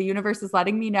that. The universe is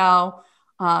letting me know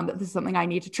that this is something I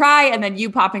need to try. And then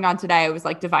you popping on today, it was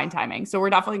like divine timing. So we're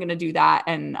definitely going to do that.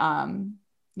 And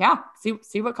yeah,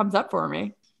 see what comes up for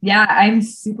me. Yeah, I'm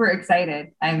super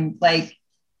excited. I'm like,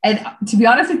 and to be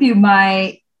honest with you,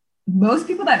 most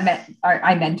people that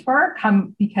I mentor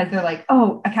come because they're like,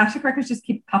 oh, Akashic records just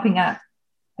keep popping up.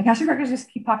 Akashic records just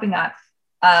keep popping up.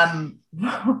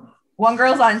 One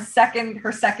girl's on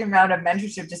her second round of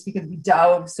mentorship just because we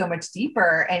dove so much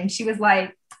deeper. And she was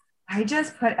like, I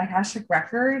just put Akashic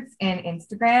records in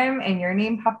Instagram and your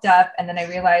name popped up. And then I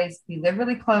realized we live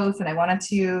really close and I wanted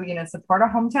to, support a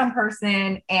hometown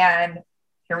person. And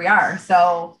here we are.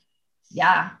 So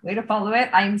yeah, way to follow it.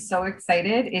 I'm so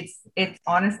excited. It's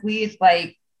honestly, it's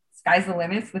like sky's the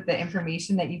limits with the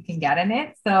information that you can get in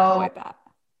it. So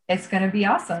it's going to be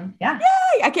awesome. Yeah.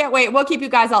 Yay! I can't wait. We'll keep you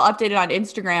guys all updated on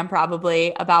Instagram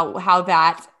probably about how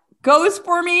that goes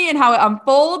for me and how it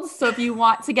unfolds. So if you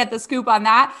want to get the scoop on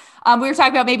that, we were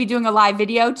talking about maybe doing a live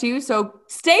video too. So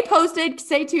stay posted,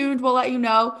 stay tuned. We'll let you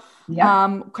know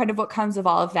kind of what comes of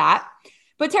all of that.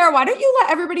 But Tara, why don't you let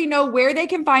everybody know where they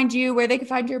can find you, where they can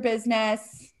find your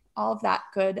business, all of that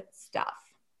good stuff.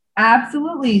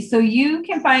 Absolutely. So you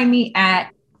can find me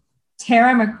at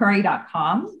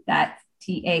taramccrory.com. That's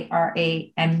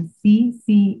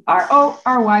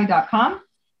TARAMCCRORY.com.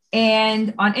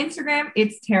 And on Instagram,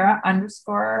 it's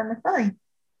Tara_McCrory.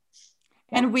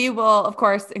 And we will, of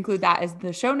course, include that as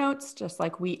the show notes, just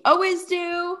like we always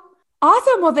do.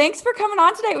 Awesome. Well, thanks for coming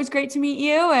on today. It was great to meet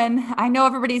you. And I know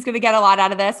everybody's going to get a lot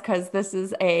out of this because this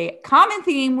is a common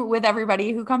theme with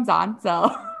everybody who comes on.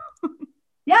 So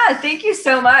yeah, thank you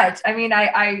so much. I mean,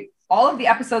 I all of the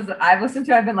episodes that I've listened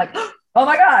to, I've been like, oh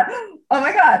my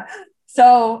God.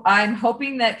 So I'm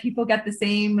hoping that people get the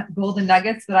same golden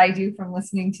nuggets that I do from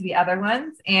listening to the other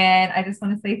ones. And I just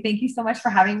want to say thank you so much for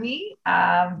having me.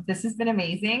 This has been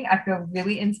amazing. I feel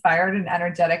really inspired and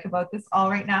energetic about this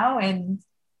all right now. And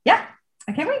yeah,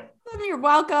 I can't wait. You're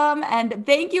welcome. And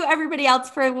thank you everybody else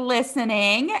for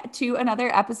listening to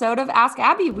another episode of Ask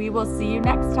Abby. We will see you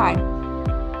next time.